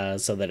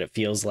 so that it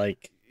feels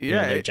like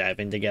they're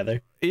jiving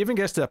together. It even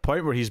gets to a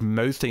point where he's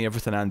mouthing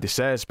everything Andy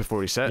says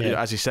before he says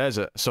as he says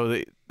it.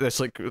 So it's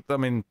like, I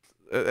mean,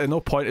 at no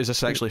point is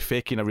this actually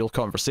faking a real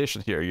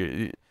conversation here.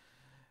 You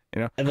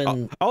know. And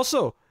then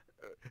also,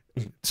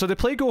 so they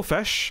play Go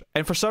Fish,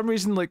 and for some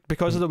reason, like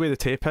because of the way the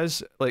tape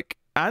is, like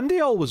Andy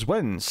always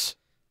wins.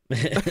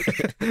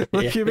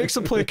 Like he makes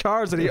them play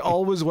cards and he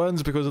always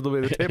wins because of the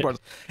way the tape works.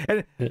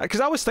 And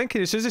because I was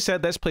thinking as soon as he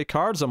said let's play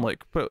cards, I'm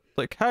like, but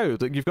like how?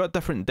 Like you've got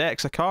different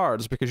decks of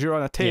cards because you're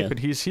on a tape and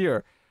he's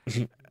here,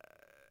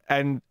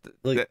 and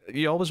like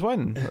you always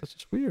win. That's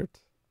just weird.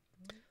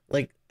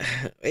 Like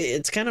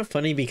it's kind of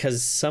funny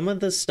because some of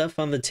the stuff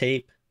on the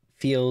tape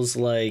feels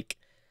like,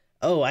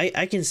 oh,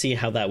 I can see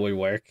how that would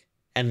work,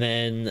 and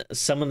then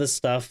some of the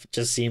stuff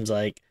just seems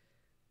like,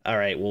 all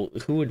right, well,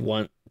 who would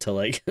want to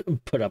like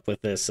put up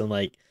with this? And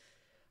like,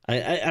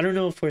 I don't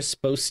know if we're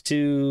supposed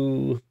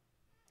to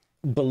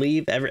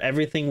believe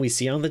everything we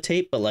see on the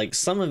tape, but like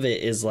some of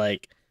it is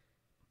like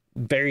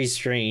very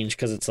strange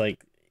because it's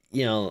like,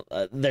 you know,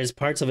 there's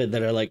parts of it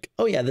that are like,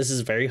 oh yeah, this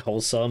is very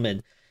wholesome,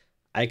 and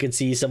I could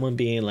see someone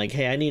being like,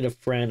 hey, I need a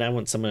friend, I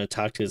want someone to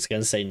talk to that's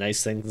gonna say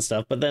nice things and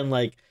stuff. But then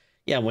like,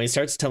 yeah, when he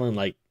starts telling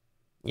like,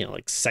 you know,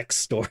 like sex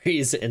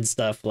stories and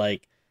stuff,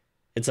 like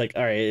it's like,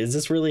 all right, is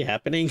this really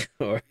happening?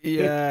 Or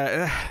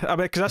yeah, I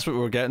mean, because that's what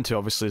we're getting to.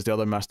 Obviously, is the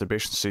other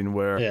masturbation scene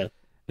where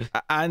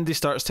Andy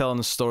starts telling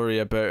the story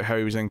about how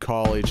he was in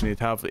college and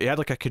he had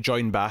like a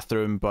conjoined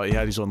bathroom, but he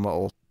had his own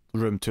little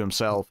room to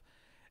himself.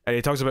 And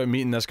he talks about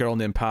meeting this girl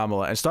named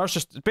Pamela and starts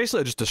just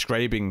basically just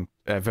describing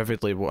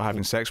vividly what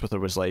having sex with her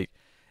was like.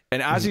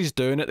 And as he's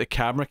doing it, the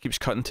camera keeps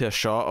cutting to a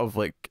shot of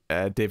like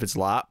David's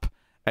lap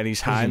and his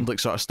hand like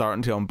sort of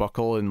starting to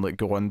unbuckle and like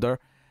go under.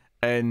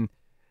 And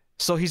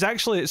so he's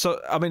actually,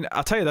 I mean,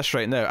 I'll tell you this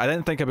right now, I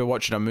didn't think I'd be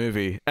watching a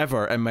movie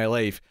ever in my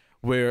life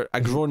where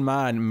a grown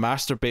man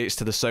masturbates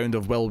to the sound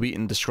of Will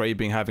Wheaton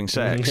describing having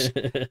sex.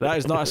 That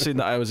is not a scene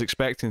that I was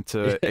expecting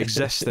to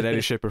exist in any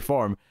shape or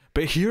form,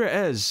 but here it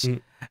is.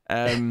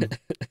 And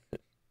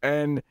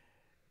it,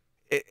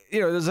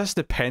 you know, there's this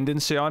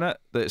dependency on it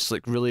that's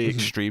like really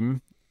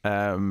extreme.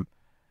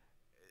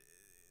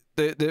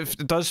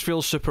 It does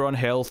feel super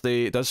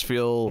unhealthy. It does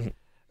feel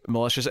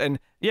malicious, and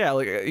yeah,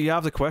 like you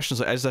have the questions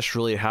like, is this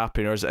really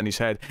happening or is it in his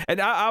head? And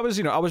I was,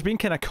 you know, I was being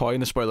kind of coy in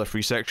the spoiler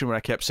free section where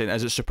I kept saying,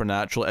 is it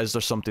supernatural, is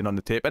there something on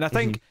the tape? And I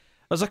think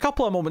there's a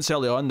couple of moments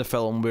early on in the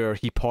film where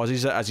he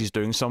pauses it as he's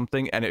doing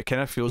something and it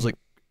kind of feels like,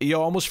 he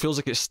almost feels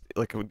like it's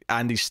like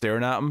Andy's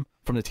staring at him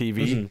from the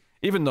TV,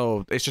 even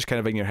though it's just kind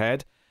of in your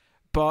head.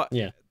 But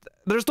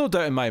there's no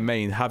doubt in my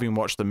mind, having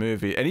watched the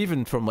movie and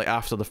even from like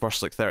after the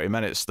first like 30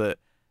 minutes, that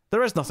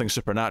there is nothing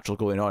supernatural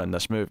going on in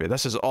this movie.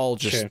 This is all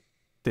just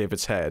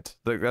David's head.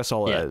 That's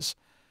all it is.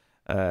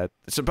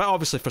 So, but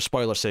obviously for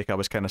spoiler's sake, I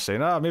was kind of saying,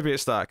 maybe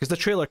it's that, because the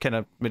trailer kind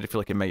of made it feel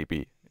like it might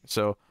be.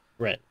 So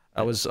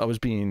I was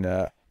being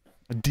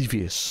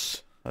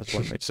devious, as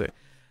one might say.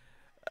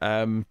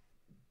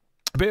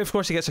 But of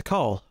course he gets a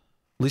call.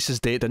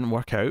 Lisa's date didn't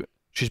work out.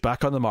 She's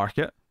back on the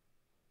market.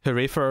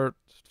 Hooray for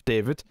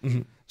David.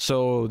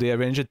 So they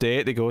arrange a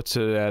date. They go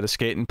to the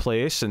skating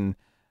place and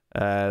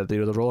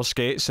the roller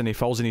skates, and he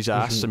falls in his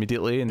ass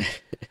immediately, and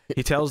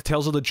he tells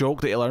her the joke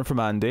that he learned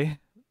from Andy,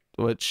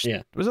 which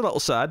was a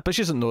little sad, but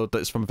she doesn't know that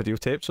it's from a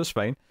videotape, so it's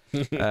fine.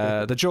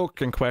 The joke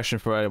in question,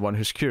 for anyone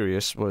who's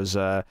curious, was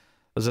as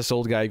this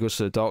old guy goes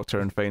to the doctor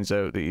and finds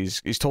out that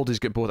he's told he's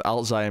got both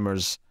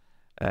Alzheimer's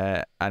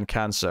and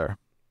cancer.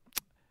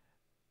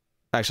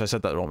 Actually, I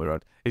said that the wrong way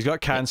around. He's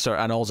got cancer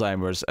and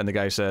Alzheimer's, and the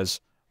guy says,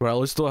 well,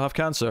 at least I don't have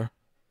cancer.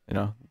 You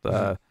know,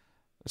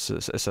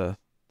 it's a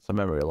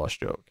memory loss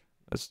joke.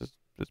 It's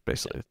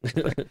basically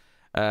the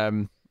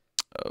thing.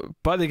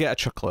 but they get a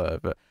chuckle out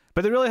of it.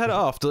 But they really hit it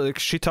off. Like,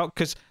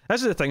 because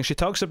this is the thing. She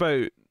talks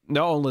about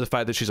not only the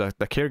fact that she's a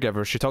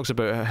caregiver. She talks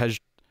about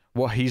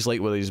what he's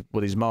like with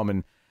his mom,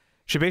 and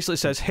she basically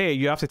says, "Hey,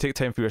 you have to take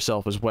time for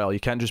yourself as well. You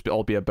can't just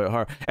all be about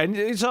her." And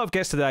it sort of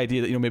gets to the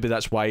idea that maybe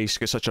that's why he's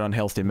got such an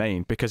unhealthy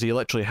mind, because he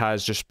literally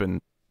has just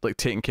been like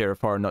taking care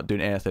of her and not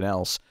doing anything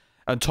else,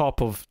 on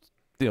top of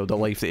the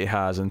life that he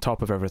has, on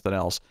top of everything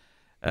else.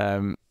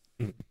 And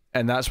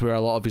that's where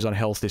a lot of his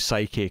unhealthy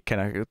psyche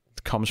kind of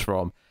comes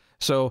from.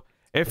 So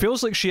it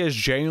feels like she is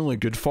genuinely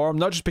good for him,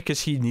 not just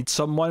because he needs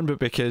someone, but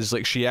because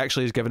like she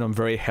actually is giving him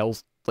very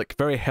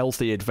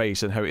healthy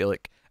advice on how to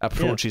like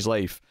approach his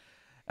life.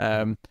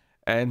 And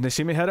they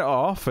seem to hit it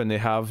off, and they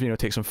have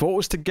take some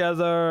photos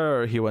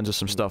together. He wins us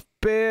some stuffed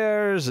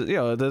bears.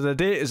 The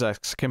date is a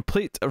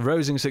complete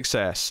arousing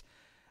success.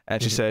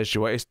 And she says, "Do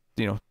you want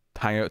to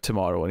hang out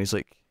tomorrow?" And he's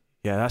like,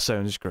 "Yeah, that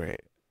sounds great.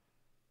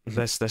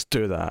 Let's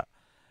do that."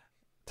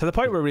 To the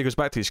point where when he goes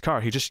back to his car,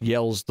 he just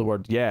yells the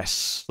word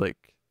 "yes" like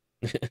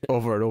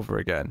over and over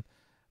again.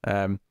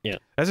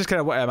 This is kind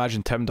of what I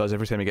imagine Tim does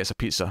every time he gets a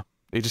pizza.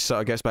 He just sort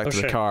of gets back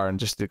to the car and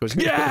just goes,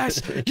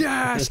 "Yes,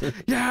 yes,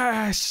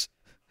 yes,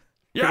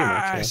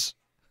 yes."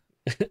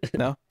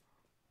 No.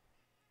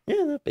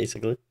 Yeah, that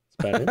basically.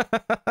 That's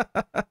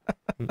about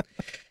it.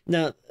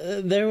 Now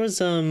there was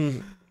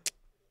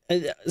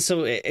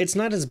so it's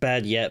not as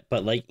bad yet,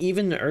 but like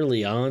even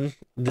early on,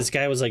 this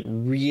guy was like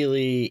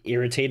really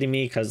irritating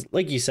me because,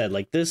 like you said,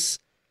 like this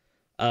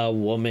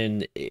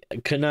woman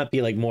could not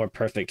be like more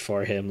perfect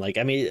for him. Like,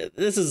 I mean,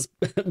 this is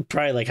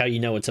probably like how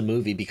it's a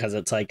movie, because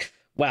it's like,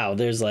 wow,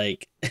 there's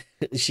like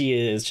she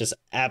is just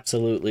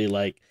absolutely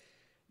like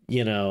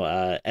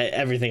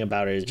everything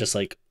about her is just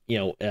like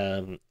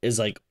is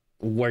like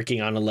working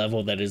on a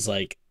level that is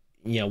like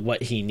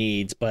what he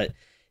needs. But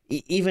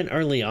even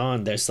early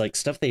on, there's like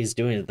stuff that he's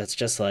doing that's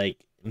just like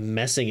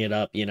messing it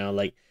up,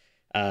 like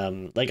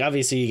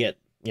obviously you get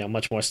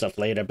much more stuff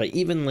later, but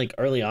even like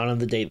early on in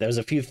the date, there's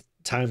a few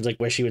times like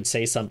where she would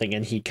say something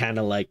and he kind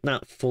of like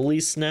not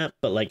fully snap,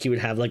 but like he would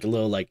have like a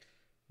little like,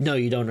 "No,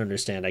 you don't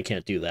understand, I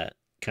can't do that,"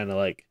 kind of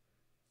like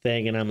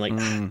thing. And I'm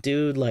like,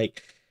 dude,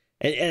 like,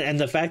 and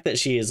the fact that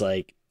she is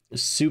like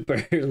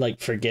super like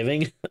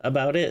forgiving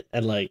about it,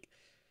 and like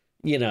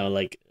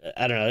like,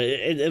 I don't know,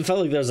 it felt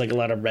like there was like a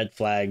lot of red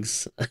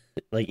flags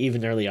like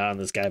even early on in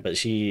this guy, but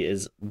she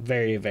is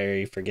very,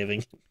 very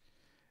forgiving.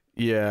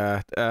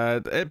 Yeah,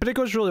 but it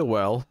goes really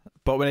well.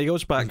 But when he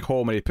goes back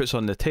home and he puts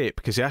on the tape,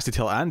 because he has to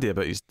tell Andy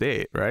about his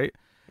date, right?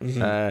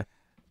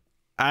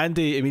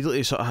 Andy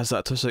immediately sort of has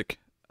that twist like,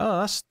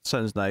 "Oh, that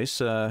sounds nice.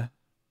 You're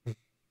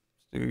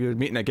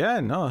meeting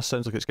again. Oh, it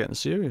sounds like it's getting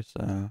serious.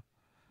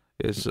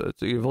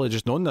 You've only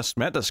just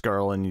met this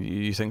girl, and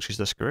you think she's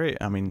this great.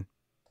 I mean,"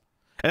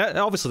 and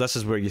obviously this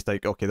is where you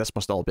think, okay, this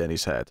must all be in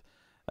his head.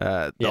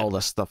 All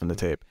this stuff in the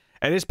tape.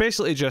 And it's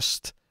basically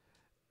just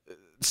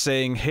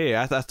saying, "Hey,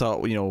 I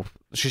thought,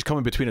 she's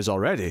coming between us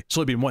already. It's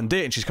only been one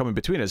date and she's coming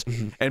between us."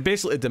 And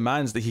basically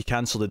demands that he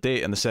cancel the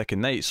date on the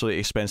second night so that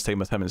he spends time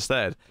with him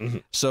instead.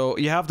 So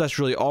you have this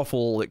really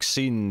awful like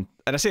scene,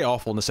 and I say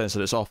awful in the sense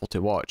that it's awful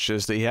to watch,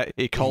 is that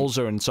he calls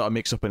her and sort of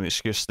makes up an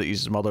excuse that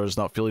his mother is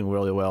not feeling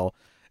really well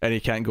and he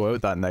can't go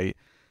out that night.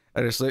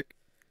 And it's like,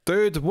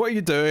 dude, what are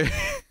you doing?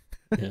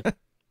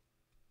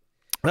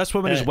 That's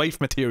women as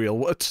wife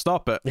material.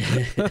 Stop it.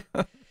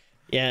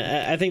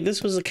 Yeah, I think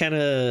this was kind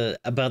of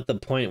about the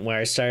point where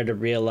I started to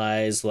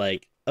realize,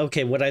 like,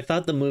 okay, what I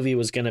thought the movie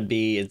was going to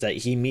be is that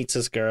he meets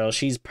this girl,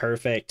 she's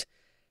perfect,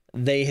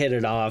 they hit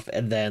it off,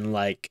 and then,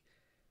 like,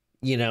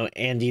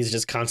 Andy's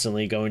just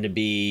constantly going to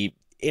be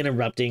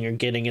interrupting or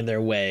getting in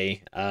their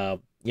way,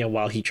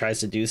 while he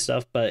tries to do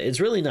stuff. But it's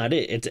really not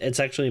it. It's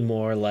actually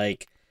more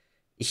like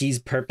he's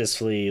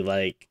purposefully,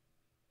 like,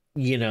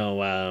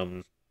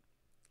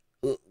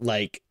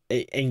 like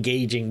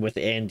engaging with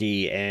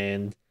Andy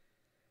and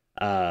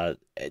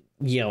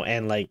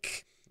and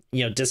like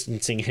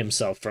distancing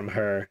himself from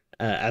her,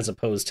 as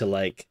opposed to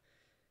like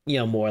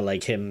more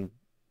like him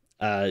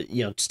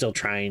still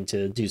trying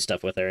to do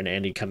stuff with her and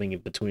Andy coming in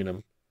between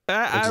them.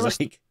 I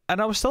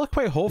was still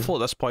quite hopeful at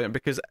this point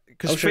because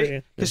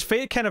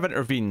fate kind of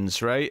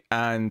intervenes, right?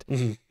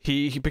 And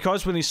he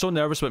because when he's so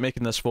nervous about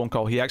making this phone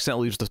call, he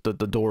accidentally leaves the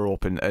door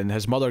open and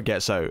his mother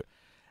gets out.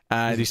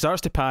 And he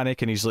starts to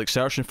panic, and he's like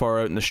searching for her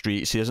out in the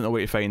streets. He doesn't know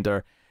where to find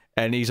her,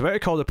 and he's about to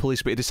call the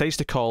police, but he decides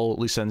to call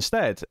Lisa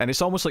instead. And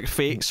it's almost like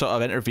fate sort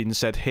of intervened and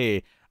said,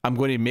 "Hey, I'm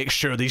going to make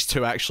sure these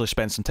two actually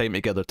spend some time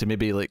together to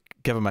maybe like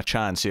give him a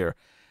chance here."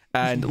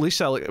 And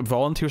Lisa like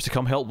volunteers to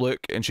come help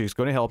Luke, and she's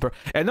going to help her.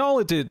 And not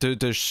only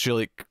does she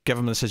like give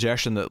him the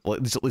suggestion that like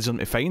leads him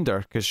to find her,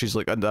 because she's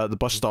like at the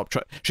bus stop.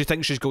 She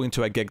thinks she's going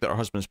to a gig that her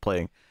husband's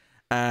playing,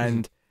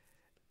 and.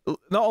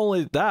 Not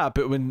only that,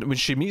 but when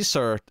she meets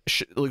her,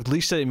 like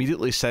Lisa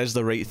immediately says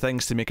the right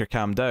things to make her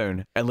calm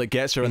down, and like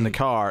gets her in the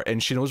car,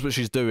 and she knows what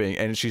she's doing,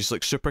 and she's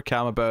like super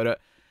calm about it.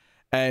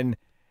 And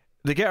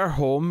they get her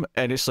home,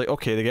 and it's like,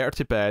 okay, they get her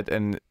to bed,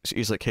 and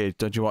he's like, "Hey,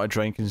 don't you want a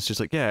drink?" And she's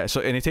like, "Yeah." So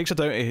and he takes her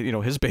down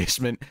to his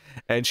basement,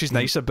 and she's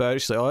nice about it.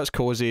 She's like, "Oh, it's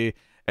cozy,"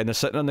 and they're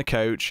sitting on the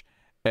couch,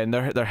 and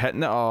they're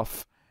hitting it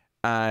off,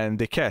 and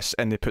they kiss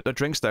and they put their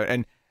drinks down.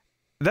 And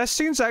this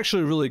scene's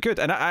actually really good,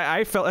 and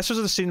I felt this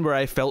was the scene where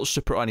I felt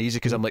super uneasy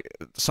because I'm like,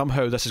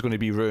 somehow this is going to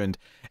be ruined.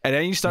 And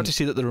then you start to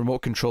see that the remote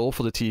control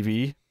for the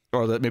TV,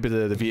 or maybe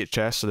the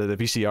VHS or the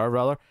VCR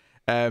rather,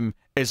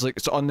 is like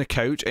it's on the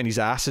couch and his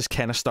ass is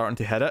kind of starting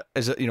to hit it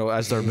as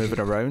as they're moving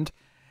around,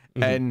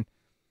 and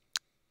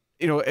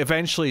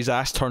eventually his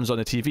ass turns on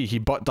the TV. He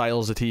butt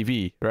dials the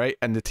TV, right,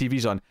 and the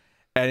TV's on,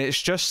 and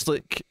it's just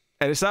like,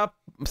 and it's that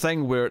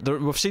thing where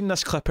we've seen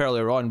this clip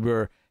earlier on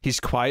where he's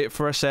quiet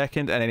for a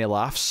second and then he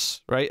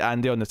laughs, right,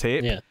 Andy on the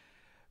tape. Yeah.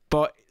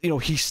 But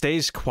he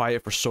stays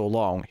quiet for so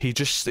long. He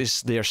just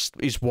is there.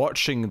 He's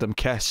watching them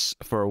kiss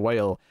for a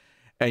while,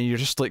 and you're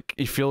just like,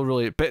 you feel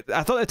really. But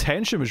I thought the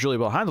tension was really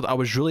well handled. I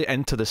was really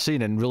into the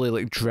scene and really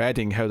like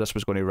dreading how this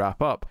was going to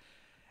wrap up,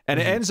 and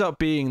it ends up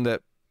being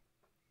that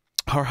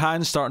her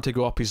hand's starting to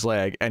go up his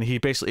leg, and he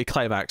basically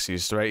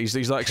climaxes. Right,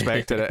 he's not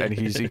expecting it, and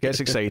he gets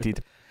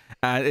excited,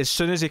 and as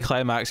soon as he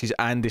climaxes,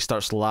 Andy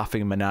starts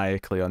laughing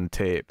maniacally on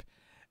tape.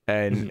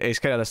 And it's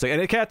kind of this thing,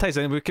 and it kind of ties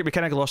in. We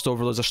kind of glossed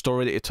over. There's a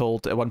story that he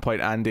told at one point.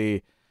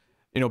 Andy,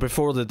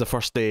 before the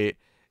first date,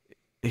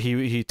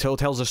 he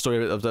tells a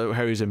story of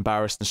how he was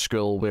embarrassed in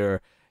school,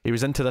 where he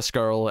was into this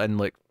girl in,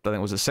 like, I think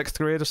it was 6th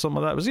grade or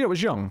something like that. It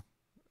was young.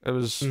 It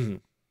was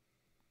sounds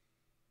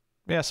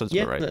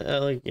about right.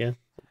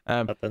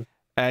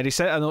 And he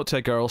sent a note to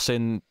a girl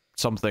saying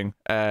something,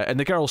 and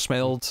the girl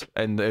smiled,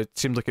 and it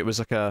seemed like it was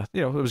like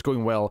it was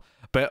going well.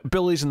 But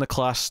bullies in the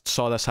class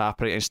saw this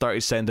happening and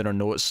started sending her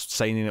notes,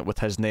 signing it with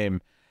his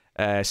name,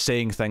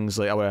 saying things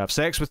like, "I will have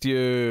sex with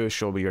you,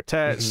 show me your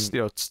tits,"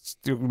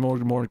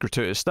 more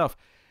gratuitous stuff.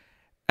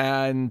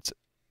 And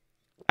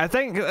I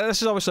think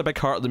this is obviously a big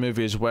part of the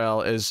movie as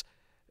well, is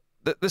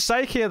the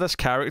psyche of this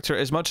character.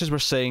 As much as we're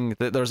saying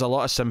that there's a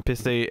lot of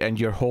sympathy and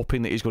you're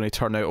hoping that he's going to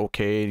turn out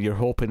okay, and you're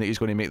hoping that he's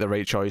going to make the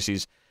right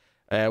choices,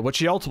 which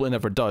he ultimately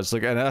never does.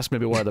 Like, and that's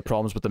maybe one of the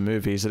problems with the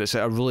movie, is that it's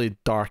a really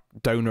dark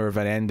downer of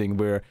an ending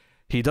where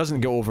he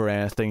doesn't get over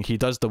anything. He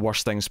does the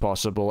worst things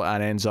possible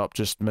and ends up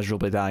just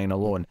miserably dying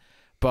alone.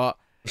 But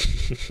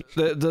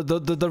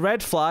the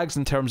red flags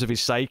in terms of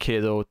his psyche,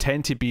 though,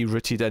 tend to be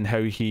rooted in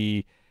how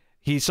he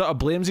sort of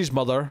blames his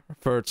mother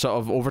for sort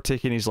of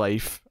overtaking his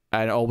life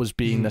and always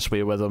being this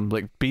way with him,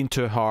 like being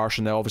too harsh,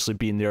 and then obviously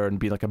being there and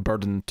being like a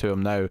burden to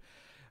him now.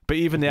 But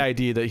even the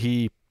idea that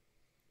he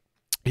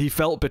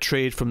felt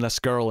betrayed from this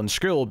girl in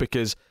school,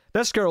 because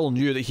this girl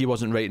knew that he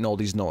wasn't writing all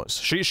these notes.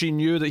 She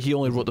knew that he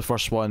only wrote the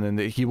first one and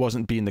that he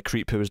wasn't being the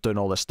creep who was doing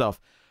all this stuff.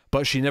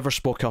 But she never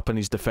spoke up in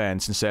his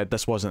defense and said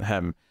this wasn't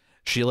him.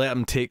 She let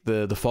him take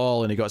the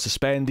fall, and he got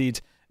suspended,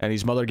 and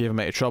his mother gave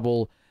him out of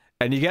trouble.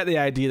 And you get the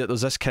idea that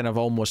there's this kind of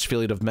almost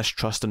feeling of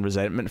mistrust and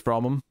resentment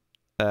from him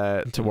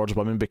towards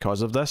women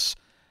because of this,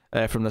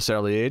 from this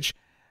early age.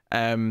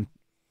 And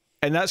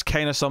that's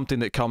kind of something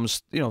that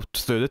comes,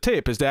 through the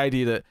tape, is the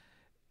idea that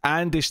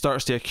Andy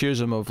starts to accuse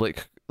him of,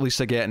 like,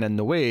 Lisa getting in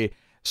the way,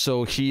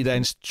 so he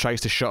then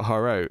tries to shut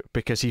her out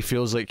because he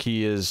feels like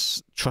he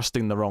is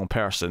trusting the wrong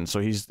person.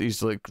 So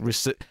he's like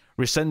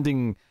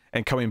rescinding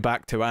and coming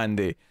back to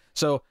Andy.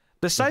 So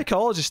the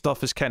psychology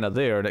stuff is kind of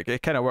there, and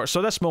it kind of works.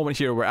 So this moment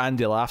here where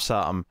Andy laughs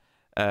at him,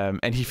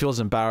 and he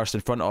feels embarrassed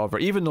in front of her,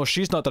 even though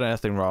she's not done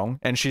anything wrong,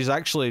 and she's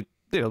actually,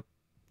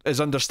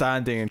 is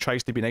understanding and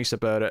tries to be nice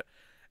about it,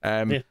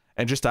 and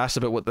just asks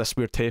about what this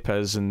weird tape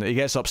is, and he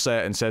gets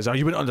upset and says, "Oh,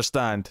 you wouldn't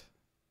understand.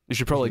 You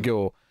should probably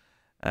go."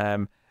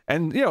 And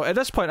at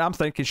this point I'm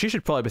thinking she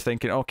should probably be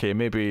thinking, okay,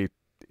 maybe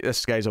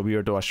this guy's a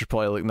weirdo, I should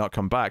probably like not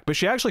come back. But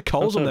she actually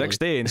calls him the next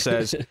day and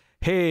says,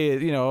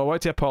 "Hey, I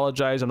want to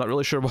apologize. I'm not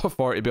really sure what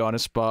for, to be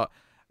honest, but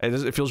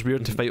it feels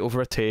weird to fight over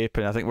a tape,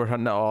 and I think we're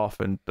hunting it off,"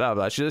 and blah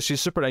blah. She's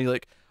super nice.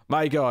 Like,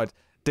 my God,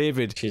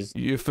 David,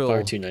 you feel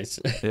far too nice.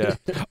 Yeah.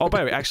 Oh, by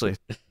the way, actually,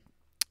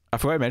 I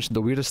forgot to mention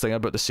the weirdest thing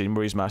about the scene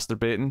where he's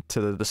masturbating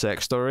to the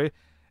sex story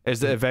is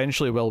that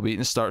eventually Will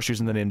Wheaton starts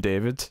using the name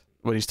David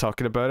when he's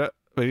talking about it.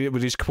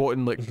 When he's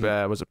quoting, like,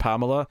 was it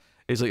Pamela?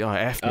 He's like, "Oh,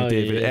 F me,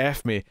 David,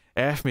 F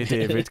me,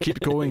 David, keep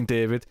going,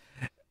 David."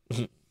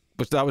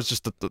 But that was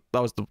just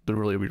the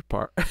really weird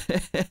part.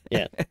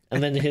 Yeah,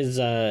 and then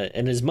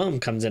his mom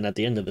comes in at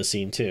the end of the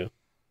scene too.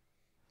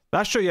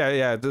 That's true.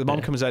 Yeah. The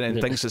mom comes in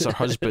and thinks it's her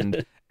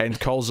husband and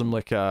calls him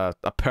like a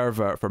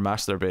pervert for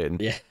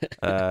masturbating.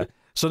 Yeah.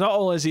 So not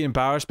only is he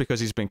embarrassed because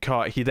he's been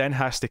caught, he then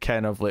has to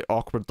kind of like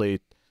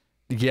awkwardly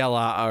yell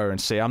at her and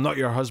say, "I'm not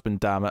your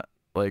husband, damn it!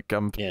 Like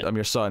I'm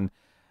your son."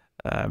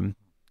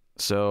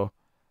 So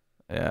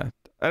yeah,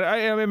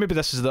 I mean, maybe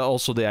this is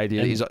also the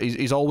idea that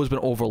he's always been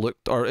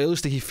overlooked, or at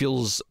least he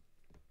feels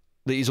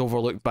that he's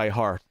overlooked by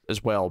her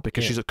as well,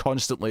 because she's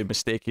constantly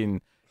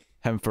mistaking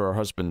him for her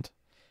husband.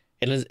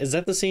 And is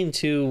that the scene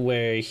too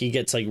where he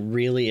gets like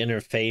really in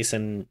her face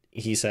and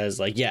he says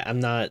like, "Yeah, I'm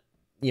not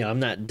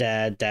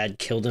dad. Dad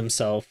killed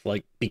himself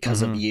like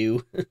because of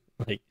you,"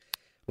 like,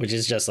 which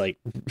is just like,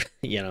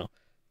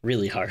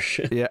 really harsh.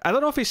 Yeah, I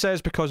don't know if he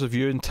says because of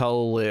you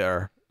until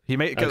later. He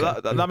might,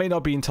 that may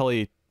not be until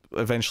he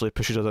eventually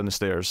pushes her down the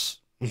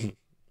stairs. Oh,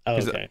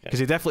 okay. Because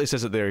he definitely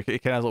says it there. He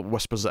kind of like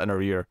whispers it in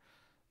her ear.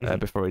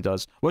 before he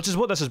does, which is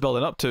what this is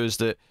building up to, is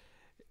that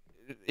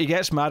he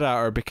gets mad at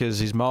her because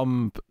his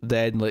mum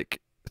then,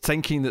 like,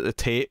 thinking that the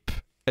tape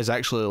is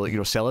actually, like,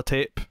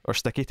 sellotape or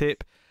sticky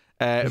tape,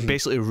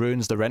 basically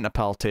ruins the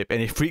Rent-A-Pal tape,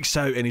 and he freaks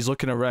out and he's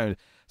looking around.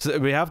 So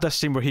we have this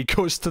scene where he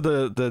goes to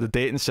the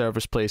dating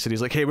service place and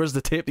he's like, "Hey, where's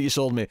the tape that you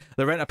sold me?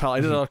 The Rent-A-Pal, I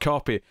need another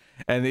copy."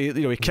 And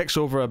he kicks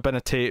over a bin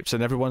of tapes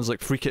and everyone's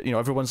like freaking,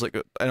 everyone's like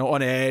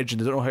on edge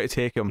and they don't know how to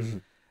take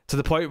him. To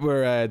the point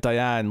where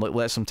Diane like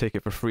lets him take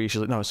it for free.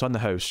 She's like, "No, it's on the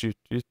house. You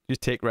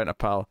take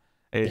Rent-A-Pal."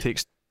 And he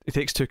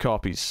takes 2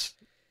 copies.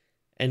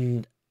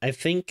 And I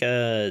think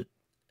and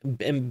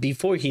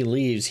before he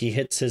leaves, he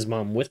hits his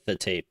mom with the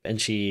tape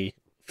and she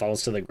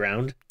falls to the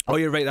ground. Oh,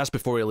 you're right. That's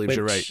before he leaves.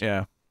 You're right.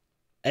 Yeah.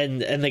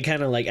 And they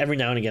kind of like every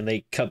now and again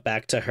they cut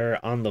back to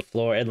her on the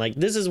floor, and like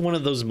this is one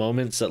of those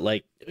moments that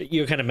like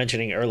you were kind of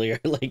mentioning earlier,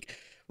 like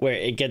where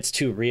it gets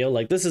too real.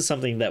 Like this is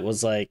something that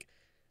was like,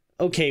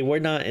 okay, we're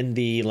not in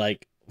the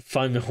like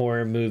fun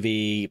horror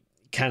movie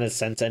kind of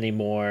sense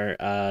anymore.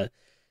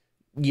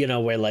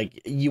 Where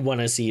like you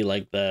want to see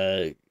like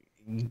the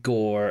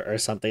gore or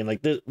something.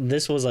 Like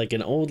this was like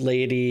an old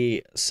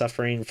lady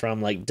suffering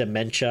from like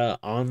dementia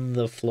on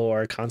the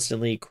floor,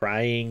 constantly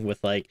crying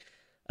with like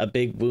a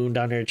big wound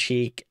on her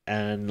cheek,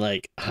 and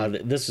like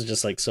this was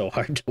just like so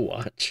hard to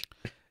watch.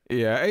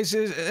 Yeah,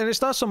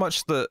 it's not so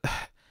much that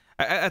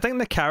I think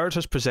the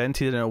character's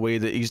presented in a way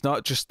that he's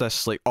not just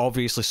this like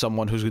obviously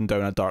someone who's going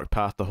down a dark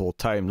path the whole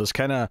time. There's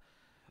kind of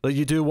like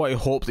you do want to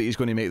hope that he's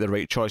going to make the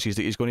right choices,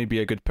 that he's going to be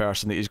a good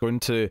person, that he's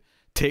going to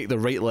take the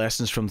right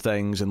lessons from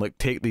things and like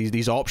take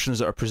these options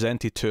that are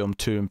presented to him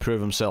to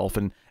improve himself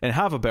and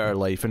have a better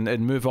life and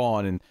move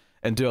on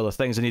and do other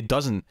things, and he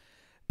doesn't.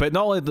 But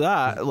not only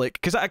that, like,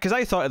 because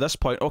I thought at this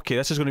point, okay,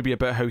 this is going to be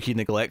about how he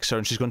neglects her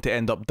and she's going to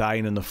end up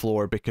dying on the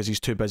floor because he's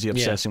too busy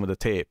obsessing with the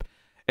tape.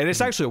 And it's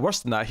actually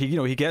worse than that.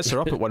 He gets her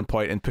up at one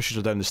point and pushes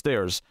her down the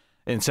stairs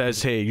and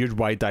says, "Hey, you're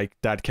why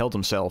Dad killed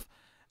himself."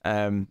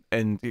 And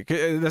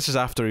this is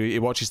after he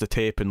watches the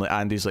tape and like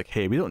Andy's like,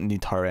 "Hey, we don't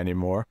need her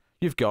anymore.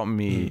 You've got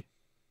me.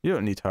 You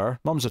don't need her.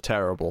 Mums are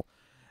terrible."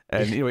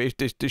 And he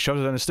shoves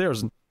her down the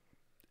stairs, and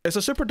it's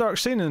a super dark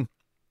scene. And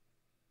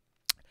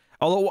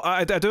although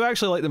I do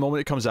actually like the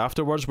moment it comes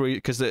afterwards,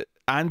 because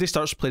Andy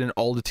starts playing in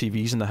all the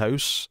TVs in the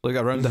house, like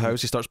around the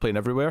house. He starts playing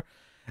everywhere,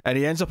 and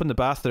he ends up in the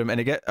bathroom,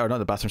 and not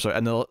the bathroom, sorry,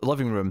 in the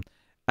living room,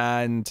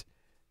 and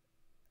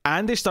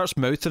Andy starts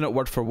mouthing it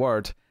word for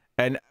word.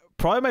 And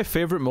probably my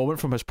favorite moment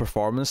from his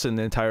performance in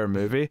the entire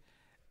movie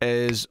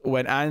is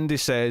when Andy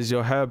says,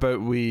 "How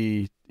about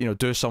we,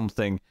 do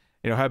something?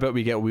 How about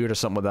we get weird or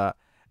something like that?"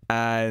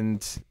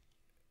 And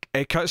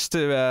it cuts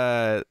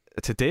to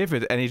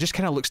David, and he just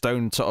kind of looks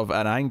down sort of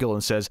at an angle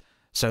and says,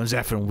 "Sounds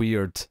effing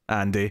weird,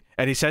 Andy."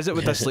 And he says it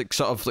with this like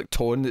sort of like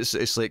tone.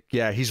 It's like,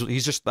 yeah,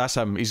 he's just, that's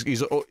him.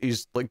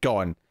 He's like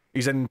gone.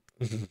 He's in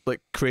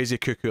like crazy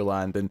cuckoo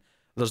land, and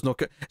there's no.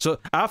 So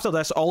after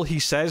this, all he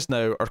says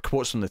now are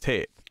quotes from the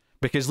tape,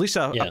 because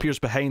Lisa appears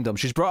behind him.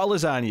 She's brought a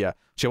lasagna.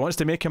 She wants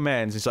to make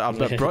amends. He's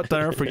like, "I've brought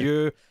dinner for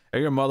you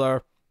and your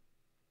mother.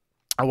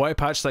 I want to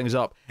patch things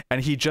up."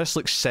 And he just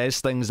like says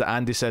things that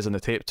Andy says on the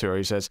tape to her.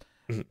 He says,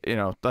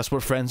 "That's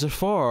what friends are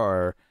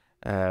for."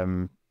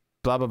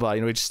 Blah blah blah.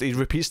 He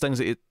repeats things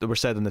that were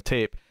said in the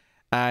tape,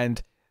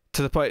 and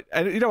to the point.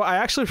 And I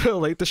actually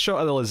really like the shot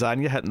of the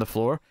lasagna hitting the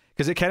floor,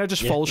 because it kind of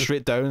just falls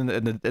straight down,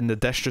 and the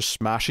dish just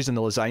smashes, and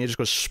the lasagna just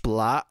goes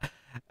splat.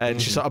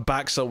 And she sort of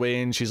backs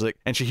away, and she's like,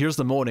 and she hears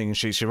the moaning, and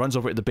she runs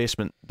over to the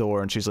basement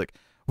door, and she's like,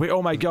 "Wait,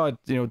 oh my god,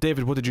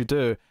 David, what did you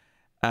do?"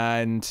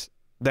 And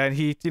then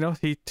he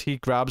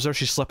grabs her.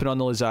 She's slipping on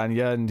the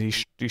lasagna, and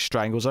he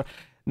strangles her.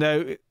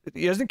 Now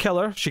he doesn't kill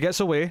her. She gets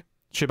away.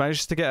 She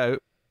manages to get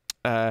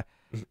out,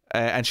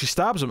 and she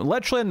stabs him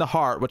literally in the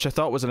heart, which I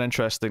thought was an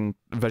interesting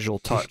visual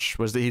touch.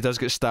 Was that he does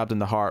get stabbed in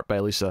the heart by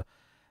Lisa,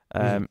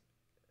 and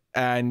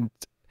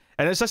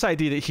it's this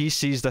idea that he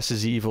sees this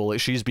as evil, like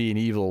she's being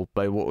evil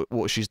by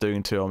what she's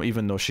doing to him,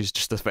 even though she's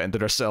just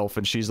defended herself,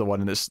 and she's the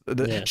one that's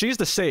she's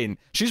the saint.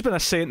 She's been a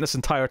saint this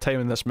entire time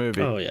in this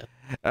movie. Oh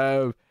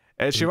yeah.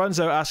 And she runs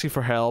out asking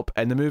for help,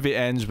 and the movie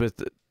ends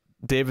with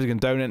David going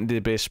down into the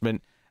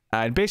basement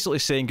and basically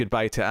saying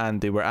goodbye to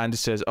Andy, where Andy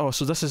says, "Oh,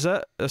 so this is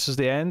it? This is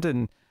the end?"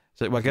 And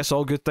it's like, "Well, I guess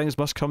all good things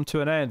must come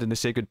to an end," and they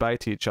say goodbye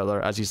to each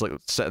other as he's like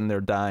sitting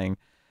there dying.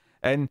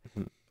 And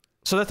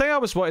so the thing I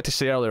wanted to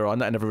say earlier on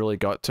that I never really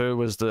got to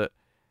was that,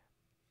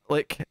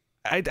 like,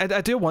 I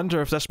do wonder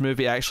if this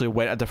movie actually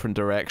went a different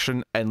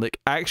direction and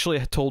like actually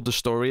told the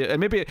story, and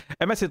maybe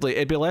admittedly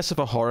it'd be less of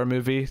a horror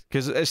movie,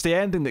 because it's the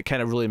ending that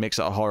kind of really makes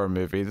it a horror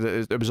movie.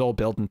 It was all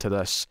building to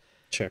this.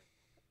 Sure.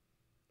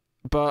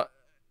 But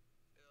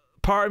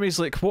part of me is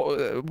like,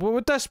 what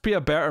would this be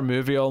a better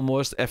movie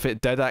almost if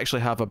it did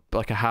actually have a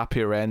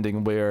happier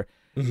ending, where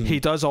he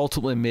does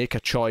ultimately make a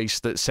choice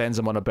that sends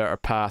him on a better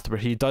path, where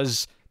he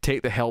does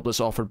take the help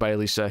that's offered by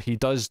Lisa, he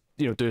does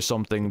do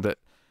something that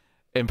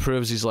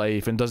improves his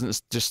life and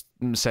doesn't just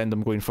send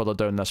him going further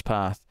down this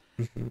path.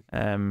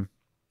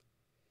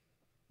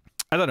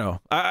 I don't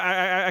know.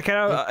 I kind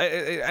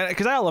of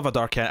because I love a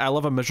dark end. I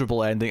love a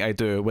miserable ending. I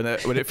do when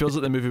it feels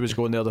like the movie was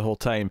going there the whole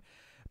time.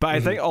 But I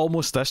think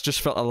almost this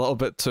just felt a little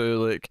bit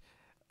too like.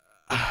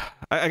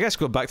 I guess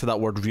going back to that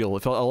word real,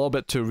 it felt a little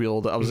bit too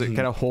real that I was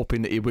kind of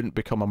hoping that he wouldn't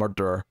become a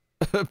murderer,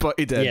 but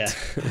he did. Yeah.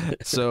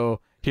 So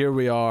here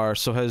we are.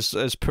 So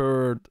his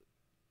poor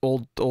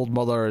old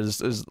mother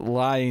is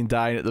lying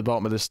dying at the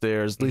bottom of the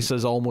stairs.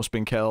 Lisa's almost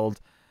been killed,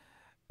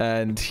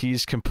 and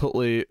he's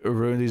completely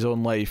ruined his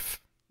own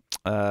life.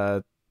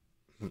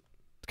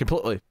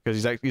 Completely,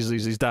 because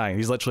he's dying.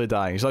 He's literally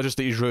dying. It's not just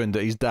that he's ruined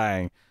it. He's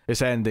dying.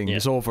 It's ending.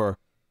 It's over.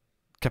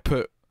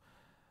 Kaput.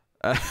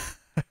 I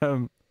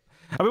mean,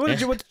 what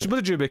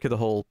did you make of the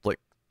whole like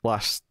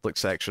last like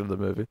section of the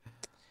movie?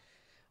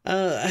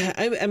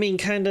 I mean,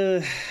 kind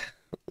of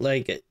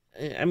like,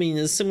 I mean,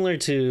 it's similar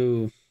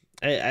to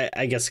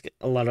I guess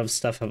a lot of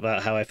stuff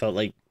about how I felt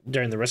like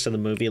during the rest of the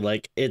movie.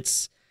 Like,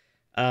 it's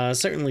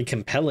certainly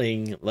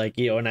compelling, like,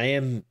 you know, and I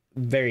am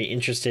very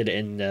interested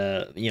in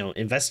you know,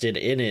 invested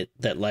in it,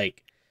 that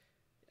like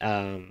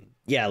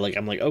yeah, like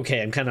I'm like,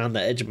 okay, I'm kind of on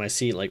the edge of my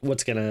seat, like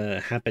what's gonna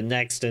happen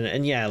next,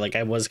 and yeah, like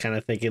I was kind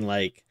of thinking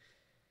like,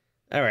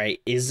 all right,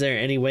 is there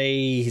any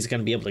way he's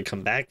gonna be able to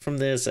come back from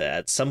this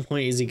at some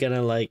point? Is he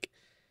gonna like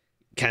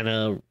kind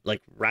of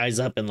like rise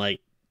up and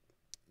like,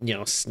 you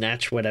know,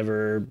 snatch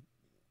whatever,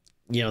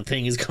 you know,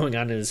 thing is going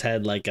on in his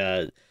head, like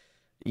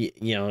you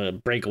know,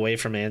 break away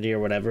from Andy or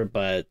whatever?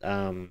 But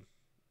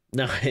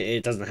no,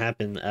 it doesn't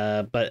happen.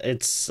 But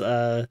it's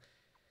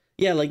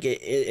yeah, like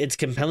it's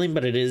compelling,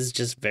 but it is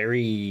just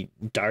very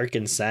dark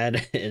and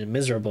sad and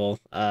miserable,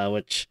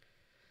 which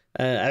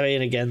I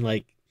mean, again,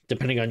 like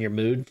depending on your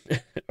mood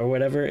or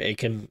whatever,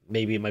 it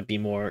might be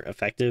more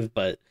effective.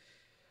 But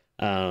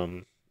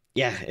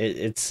yeah,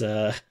 it's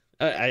I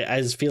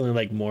was feeling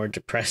like more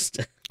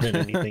depressed than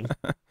anything.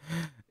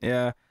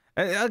 Yeah,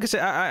 like I say,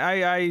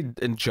 I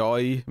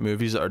enjoy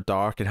movies that are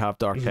dark and have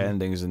dark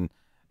endings, and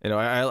you know,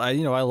 I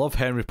love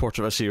Henry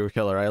Portrait of a Serial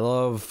Killer. I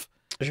love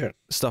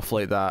stuff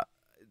like that.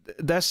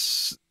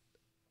 This,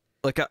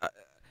 like,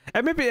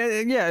 and maybe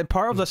yeah,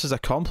 part of this is a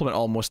compliment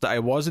almost, that I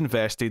was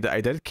invested, that I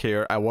did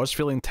care, I was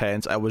feeling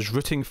tense, I was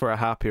rooting for a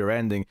happier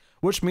ending,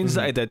 which means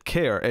that I did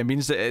care. It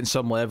means that in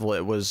some level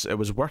it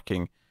was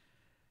working.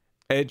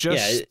 It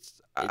just,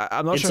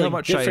 I'm not sure how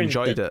much I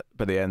enjoyed it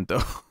by the end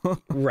though.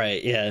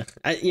 Right, yeah.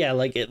 Yeah,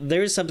 like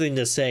there's something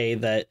to say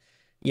that,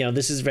 you know,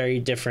 this is very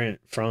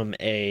different from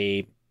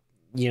a,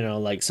 you know,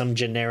 like some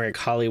generic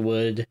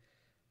Hollywood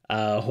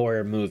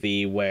horror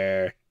movie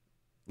where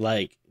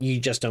like you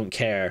just don't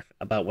care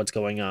about what's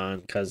going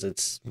on because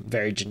it's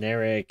very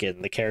generic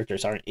and the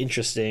characters aren't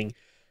interesting.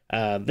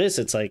 This,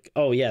 it's like,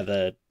 oh yeah,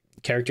 the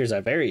characters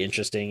are very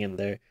interesting and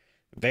they're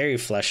very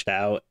fleshed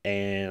out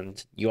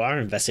and you are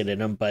invested in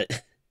them,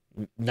 but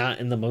not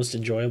in the most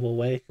enjoyable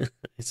way, I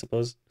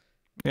suppose.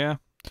 Yeah.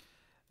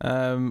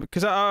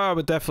 Because I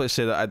would definitely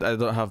say that I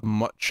don't have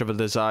much of a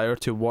desire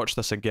to watch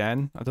this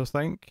again, I don't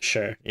think.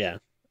 Sure, yeah.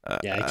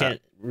 Yeah, I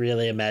can't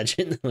really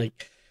imagine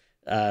like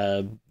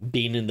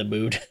being in the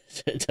mood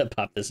to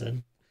pop this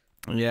in.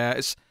 Yeah,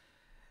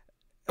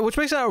 which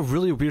makes it a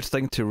really weird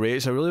thing to rate.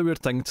 It's a really weird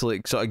thing to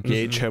like sort of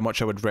gauge how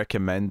much I would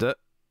recommend it.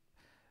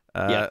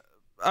 Yeah.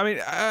 I mean,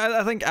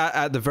 I think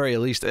at the very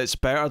least, it's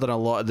better than a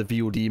lot of the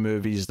VOD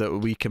movies that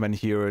we come in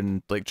here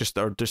and like just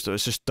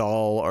it's just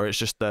dull, or it's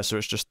just this, or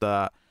it's just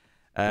that.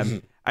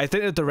 I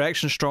think the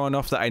direction's strong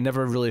enough that I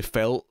never really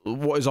felt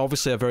what is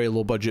obviously a very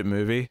low budget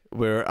movie,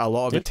 where a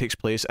lot of it takes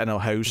place in a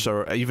house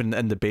or even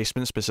in the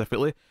basement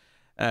specifically.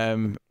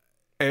 I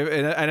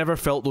never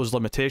felt those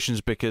limitations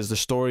because the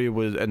story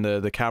was, and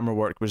the camera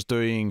work was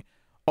doing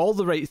all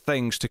the right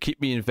things to keep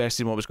me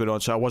invested in what was going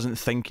on, so I wasn't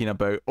thinking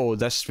about, oh,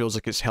 this feels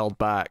like it's held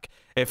back.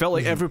 It felt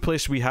like every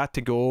place we had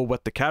to go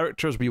with the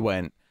characters, we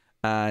went,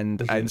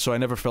 and so I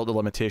never felt the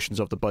limitations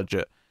of the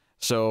budget.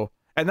 So,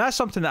 and that's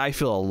something that I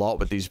feel a lot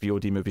with these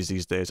VOD movies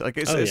these days. Like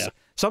it's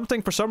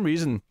something, for some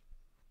reason,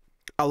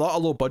 a lot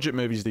of low budget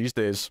movies these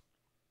days,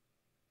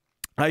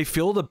 I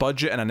feel the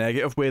budget in a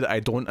negative way that I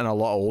don't in a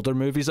lot of older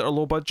movies that are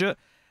low budget,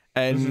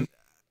 and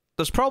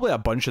there's probably a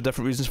bunch of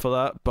different reasons for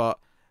that, but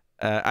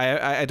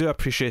I do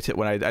appreciate it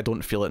when I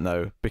don't feel it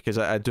now, because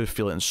I do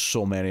feel it in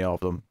so many of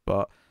them.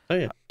 But oh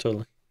yeah,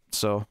 totally.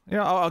 So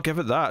yeah, I'll give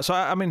it that. So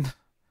I mean,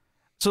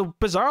 so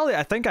bizarrely,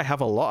 I think I have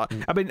a lot.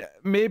 I mean,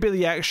 maybe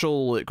the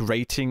actual like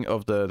writing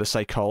of the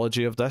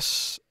psychology of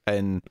this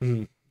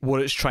and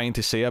what it's trying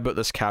to say about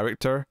this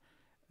character,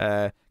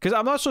 because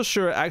I'm not so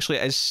sure it actually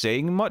is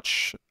saying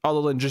much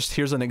other than just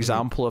here's an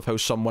example of how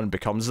someone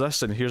becomes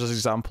this, and here's an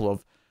example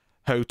of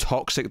how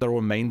toxic their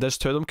own mind is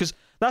to them. Because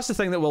that's the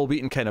thing that Wil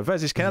Wheaton kind of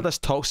is. He's kind of this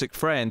toxic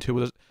friend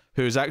who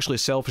is actually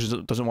selfish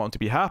and doesn't want him to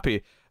be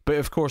happy. But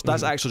of course,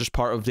 that's actually just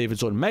part of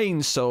David's own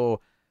mind. So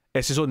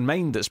it's his own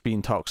mind that's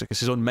being toxic. It's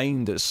his own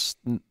mind that's,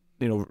 you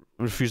know,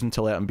 refusing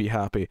to let him be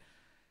happy.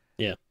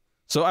 Yeah.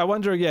 So I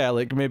wonder, yeah,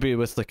 like maybe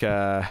with like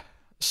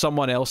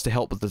someone else to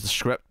help with the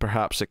script,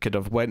 perhaps it could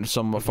have went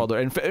somewhat further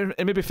and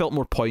it maybe felt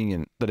more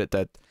poignant than it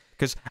did.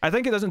 Because I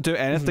think it doesn't do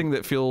anything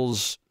that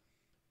feels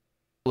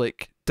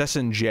like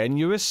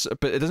disingenuous,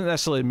 but it doesn't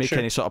necessarily make Sure.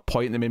 any sort of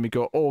point that made me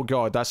go, "Oh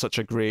God, that's such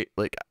a great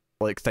like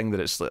thing that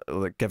it's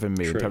like giving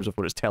me in True. terms of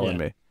what it's telling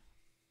Yeah. me."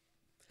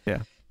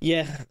 Yeah.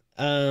 Yeah.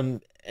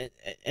 And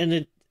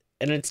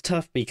it's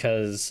tough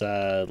because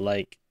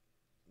like,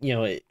 you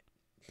know,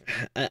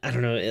 I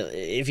don't know,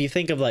 if you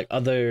think of like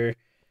other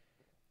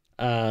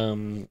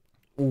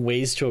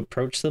ways to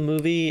approach the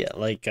movie,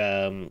 like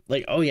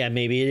oh yeah,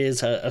 maybe it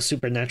is a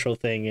supernatural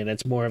thing, and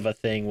it's more of a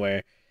thing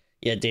where,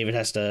 yeah, David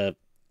has to,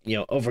 you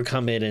know,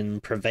 overcome it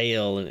and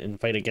prevail and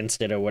fight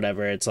against it or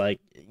whatever. It's like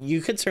you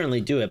could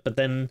certainly do it, but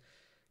then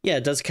yeah,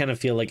 it does kind of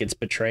feel like it's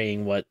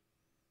betraying what,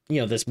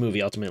 you know, this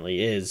movie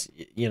ultimately is,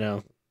 you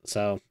know.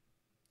 So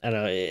I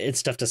don't know,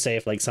 it's tough to say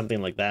if like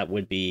something like that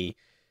would be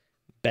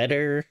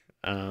better.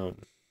 I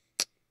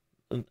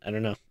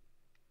don't know.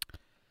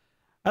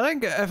 I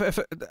think if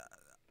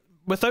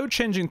without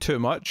changing too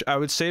much, I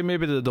would say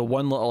maybe the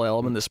one little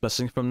element that's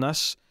missing from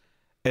this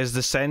is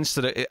the sense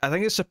that I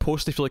think it's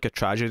supposed to feel like a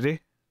tragedy.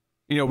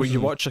 You know, where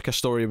you watch like a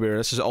story where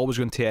this is always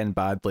going to end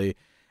badly,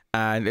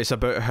 and it's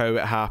about how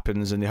it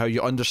happens and how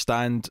you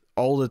understand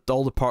all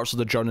the parts of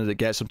the journey that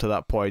gets them to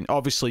that point.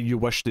 Obviously, you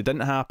wish they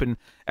didn't happen,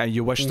 and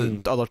you wish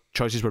that other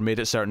choices were made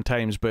at certain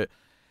times, but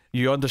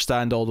you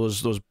understand all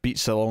those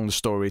beats along the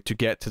story to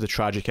get to the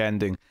tragic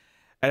ending.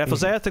 And if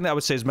there's anything that I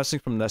would say is missing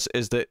from this,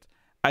 is that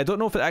I don't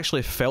know if it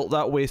actually felt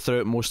that way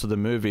throughout most of the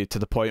movie, to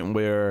the point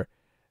where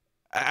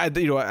like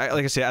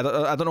I say, I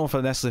don't know if I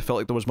necessarily felt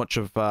like there was much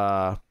of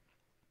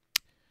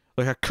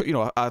like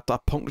a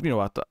punk,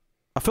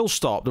 a full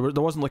stop. There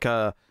wasn't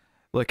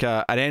like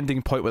an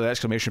ending point with an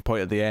exclamation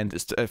point at the end.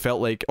 It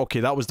felt like, okay,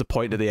 that was the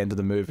point at the end of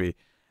the movie.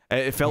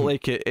 It felt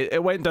like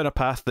it went down a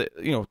path that,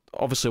 you know,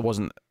 obviously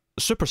wasn't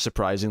super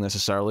surprising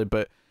necessarily,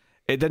 but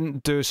it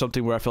didn't do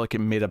something where I feel like it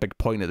made a big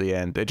point at the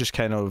end. It just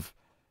kind of,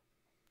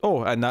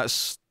 and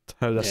that's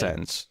how this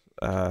ends.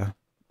 You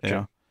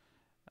know,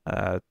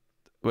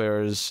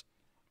 whereas,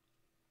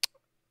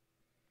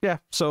 yeah.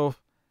 So,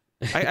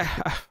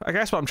 I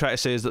guess what I'm trying to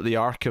say is that the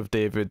arc of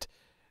David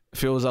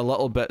feels a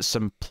little bit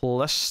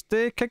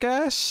simplistic, I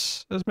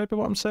guess, is maybe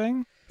what I'm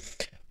saying.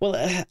 Well,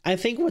 I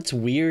think what's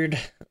weird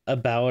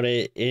about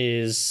it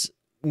is,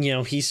 you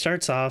know, he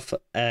starts off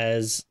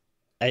as,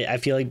 I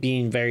feel like,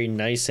 being very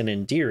nice and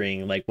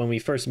endearing. Like when we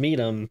first meet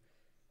him,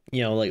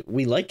 you know, like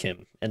we like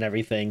him and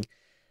everything.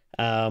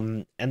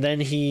 And then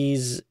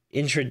he's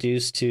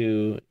introduced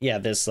to,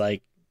 this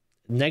like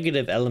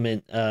negative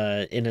element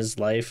in his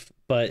life,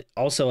 but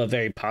also a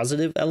very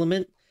positive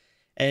element.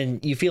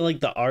 And you feel like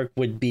the arc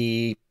would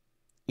be,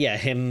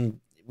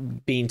 him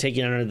being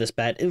taken under this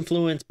bad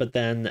influence, but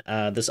then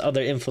this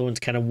other influence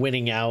kind of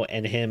winning out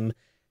and him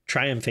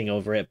triumphing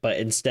over it. But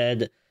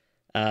instead,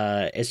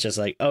 it's just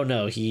like, oh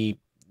no,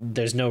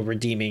 there's no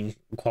redeeming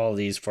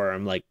qualities for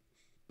him, like,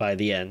 by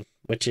the end,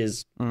 which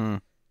is, I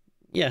mean,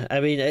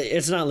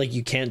 it's not like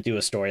you can't do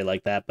a story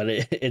like that, but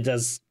it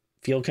does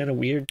feel kind of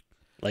weird.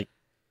 Like,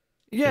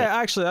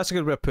 actually, that's a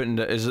good way of putting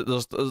it, is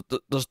that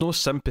there's no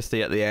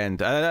sympathy at the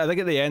end. I think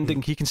at the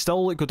ending, he can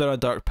still like go down a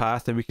dark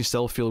path, and we can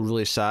still feel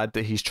really sad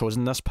that he's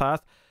chosen this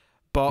path,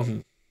 but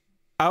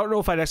I don't know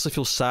if I'd actually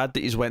feel sad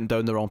that he's went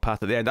down the wrong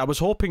path at the end. I was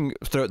hoping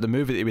throughout the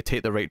movie that he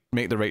would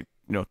make the right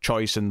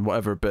choice and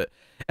whatever, but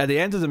at the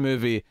end of the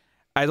movie,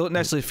 I don't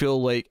necessarily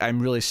feel like I'm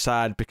really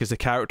sad because the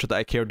character that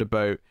I cared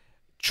about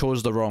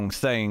chose the wrong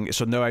thing,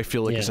 so now I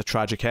feel like it's a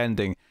tragic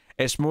ending.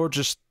 It's more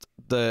just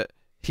that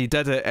he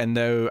did it, and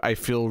now I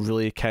feel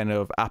really kind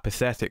of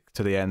apathetic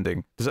to the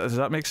ending. Does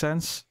that make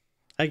sense?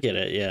 I get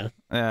it,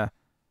 yeah.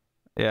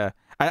 Yeah.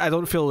 I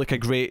don't feel like a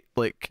great,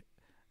 like,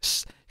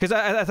 because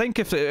I think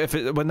if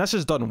when this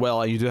is done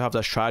well, and you do have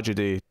this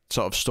tragedy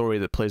sort of story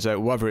that plays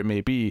out, whatever it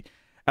may be,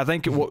 I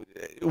think what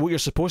you're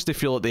supposed to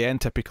feel at the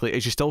end typically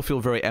is you still feel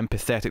very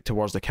empathetic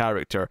towards the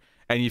character,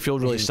 and you feel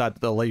really sad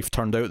that the life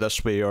turned out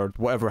this way, or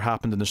whatever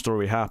happened in the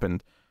story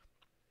happened.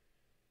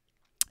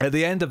 At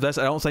the end of this,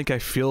 I don't think I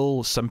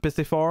feel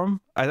sympathy for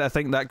him. I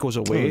think that goes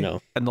away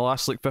in the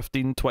last like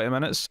 15-20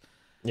 minutes.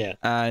 Yeah.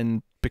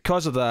 And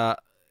because of that,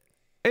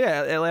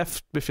 it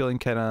left me feeling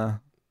kind of,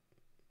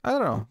 I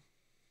don't know,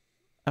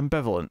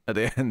 ambivalent at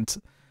the end.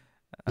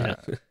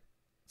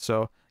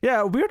 So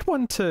a weird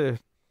one to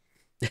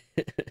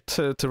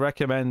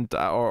recommend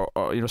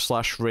or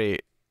slash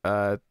rate,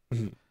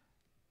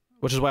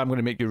 which is why I'm going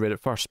to make you rate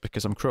it first,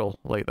 because I'm cruel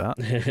like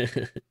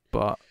that.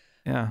 But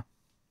yeah.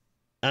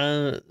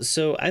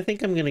 So I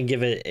think I'm gonna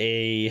give it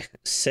a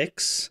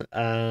 6.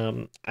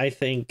 I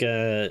think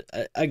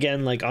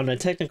again, like on a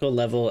technical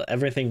level,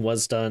 everything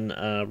was done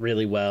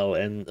really well,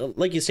 and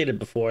like you stated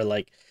before,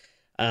 like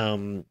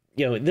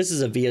this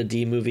is a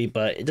VOD movie,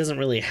 but it doesn't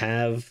really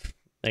have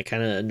that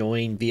kind of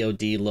annoying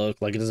VOD look.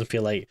 Like, it doesn't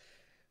feel like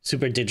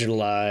super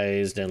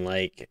digitalized and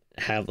like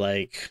have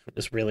like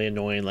this really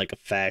annoying like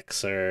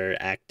effects or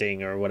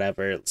acting or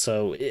whatever.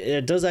 So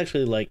it does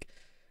actually like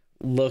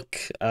look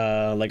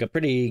like a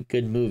pretty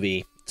good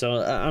movie. So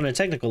on a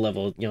technical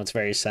level, it's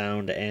very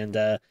sound,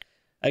 and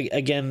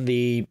again,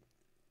 the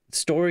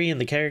story and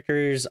the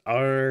characters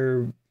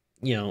are,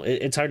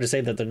 it's hard to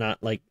say that they're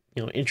not like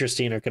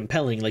interesting or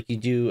compelling. Like you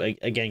do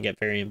again get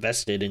very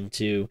invested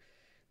into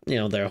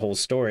their whole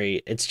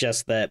story. It's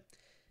just that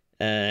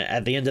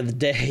at the end of the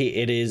day,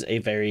 it is a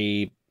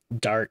very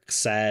dark,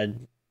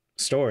 sad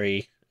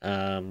story.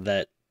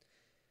 That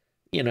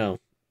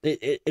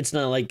it's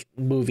not like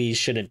movies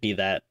shouldn't be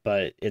that,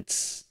 but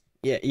it's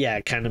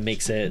it kind of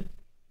makes it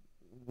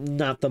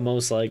not the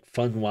most like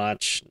fun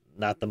watch,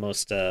 not the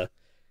most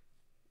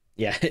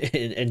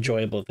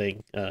enjoyable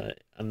thing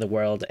in the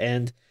world.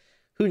 And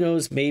who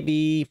knows,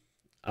 maybe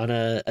on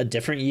a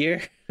different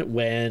year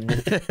when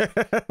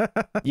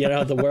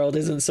the world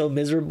isn't so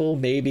miserable,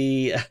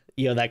 maybe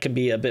that could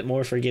be a bit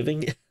more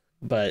forgiving.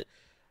 But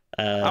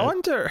I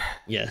wonder.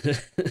 Yeah.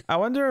 I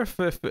wonder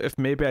if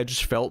maybe I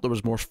just felt there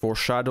was more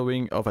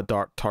foreshadowing of a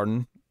dark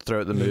turn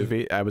throughout the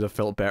movie. I would have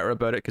felt better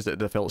about it because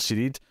it felt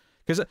seeded.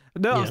 Because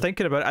now I'm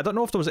thinking about it, I don't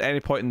know if there was any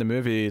point in the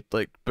movie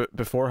like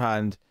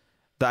beforehand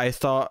that I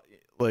thought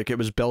like it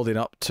was building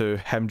up to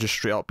him just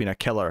straight up being a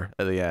killer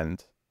at the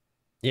end.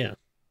 Yeah.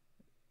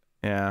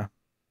 Yeah.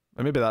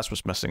 And maybe that's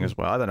what's missing as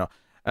well. I don't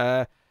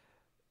know.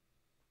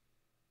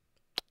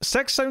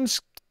 6 sounds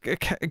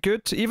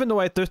good, even though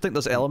I do think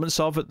there's elements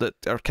of it that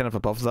are kind of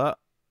above that.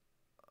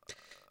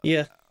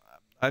 Yeah.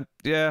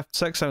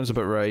 6 sounds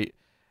about right.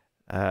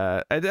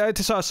 I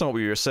just saw some of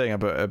what you were saying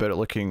about it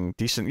looking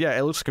decent. Yeah,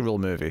 it looks like a real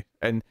movie,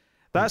 and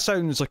that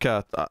sounds like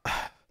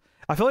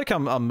I feel like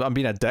I'm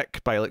being a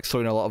dick by like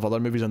throwing a lot of other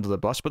movies under the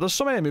bus, but there's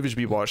so many movies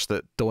we watch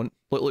that don't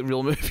look like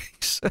real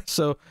movies.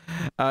 So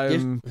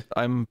I'm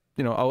going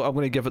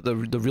to give it the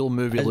real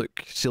movie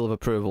look seal of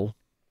approval.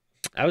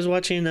 I was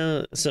watching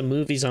some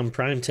movies on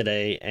Prime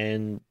today,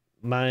 and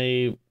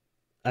my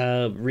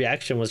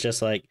reaction was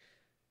just like,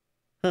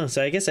 "Huh,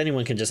 so I guess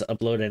anyone can just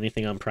upload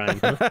anything on Prime."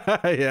 Huh?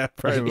 Yeah,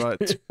 pretty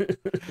much.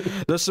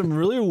 There's some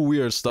really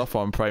weird stuff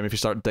on Prime if you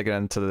start digging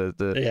into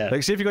the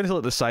like, see if you go into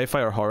like the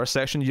sci-fi or horror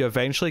section, you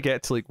eventually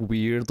get to like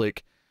weird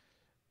like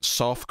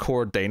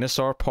softcore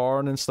dinosaur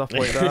porn and stuff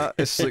like that.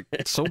 It's like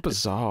so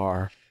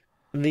bizarre.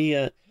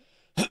 The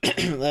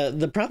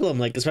problem,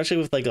 like especially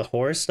with like the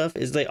horror stuff,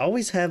 is they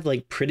always have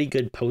like pretty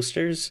good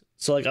posters.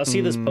 So like I'll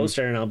see this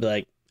poster and I'll be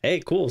like, "Hey,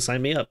 cool,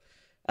 sign me up."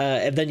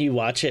 And then you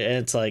watch it and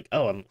it's like,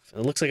 oh, it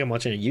looks like I'm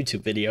watching a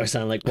YouTube video or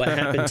something. Like, what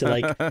happened to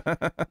like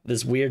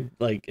this weird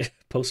like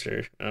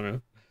poster? I don't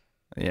know.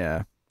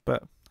 Yeah,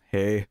 but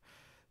hey,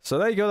 so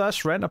there you go.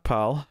 That's Rent a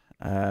Pal.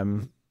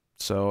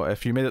 So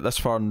if you made it this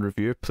far in the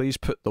review, please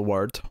put the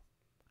word.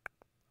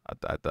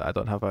 I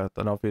don't have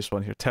an obvious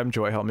one here. Tim, do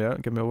you want to help me out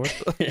and give me a word?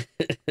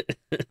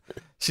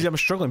 See, I'm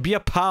struggling. Be a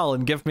pal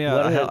and give me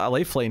a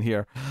lifeline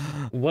here.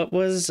 What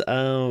was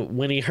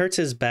when he hurts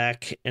his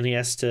back and he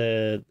has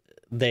to?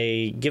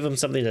 They give him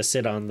something to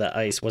sit on the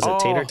ice. Was it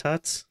tater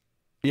tots?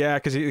 Yeah,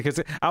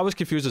 because I was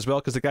confused as well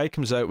because the guy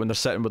comes out when they're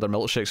sitting with their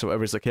milkshakes or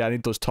whatever. He's like, "Yeah, I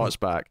need those tots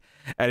back,"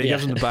 and he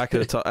gives him the back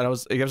of the tot,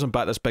 and he gives him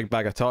back this big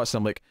bag of tots, and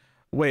I'm like,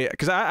 wait,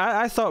 because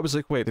I thought it was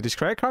like, wait, did his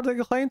credit card get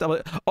declined? I'm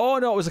like, oh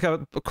no, it was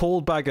like a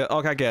cold bag of,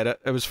 okay, I get it.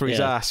 It was for his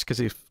ass because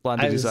he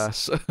landed his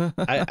ass.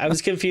 I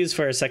was confused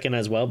for a second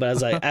as well, but I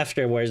was like,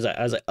 afterwards,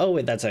 I was like, oh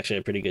wait, that's actually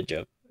a pretty good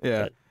joke.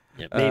 Yeah. But,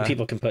 maybe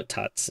people can put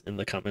tots in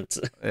the comments.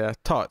 Yeah,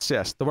 tots,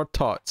 yes, the word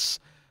tots.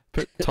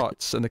 Put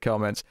tots in the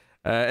comments.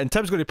 And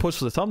Tim's going to post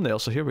for the thumbnail,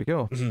 so here we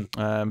go.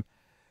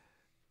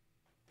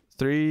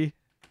 3,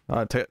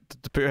 put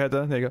your head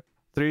down, there you go.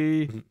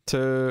 3,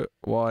 2,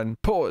 1,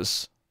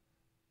 pause.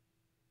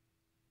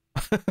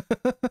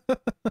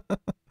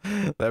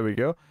 There we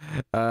go.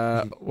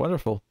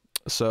 Wonderful.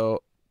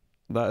 So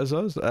that is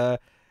us.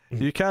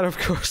 You can of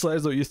course let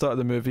us know what you thought of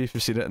the movie if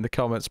you've seen it in the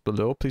comments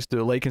below. Please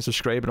do like and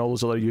subscribe and all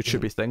those other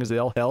YouTubey things. They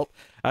all help,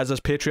 as is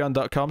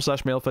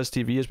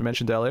patreon.com/MailFuzzTV as we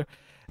mentioned earlier.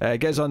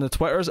 Get us on the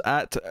Twitters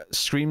at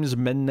Screams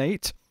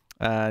Midnight,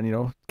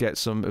 and get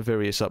some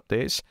various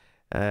updates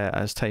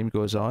as time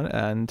goes on.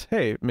 And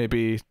hey,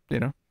 maybe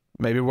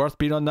worth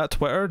being on that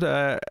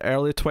Twitter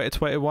early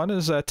 2021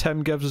 as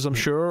Tim gives us, I'm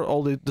sure,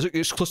 all the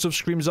exclusive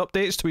Screams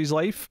updates to his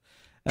life.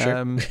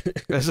 Sure.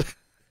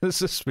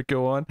 as we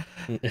go on.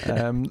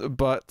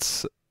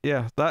 But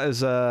yeah, that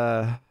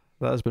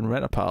has been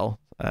Rent a Pal,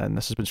 and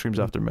this has been Screams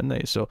After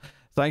Midnight. So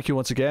thank you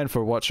once again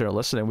for watching or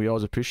listening. We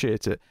always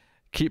appreciate it.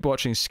 Keep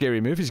watching scary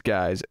movies,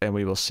 guys, and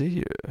we will see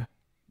you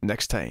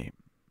next time.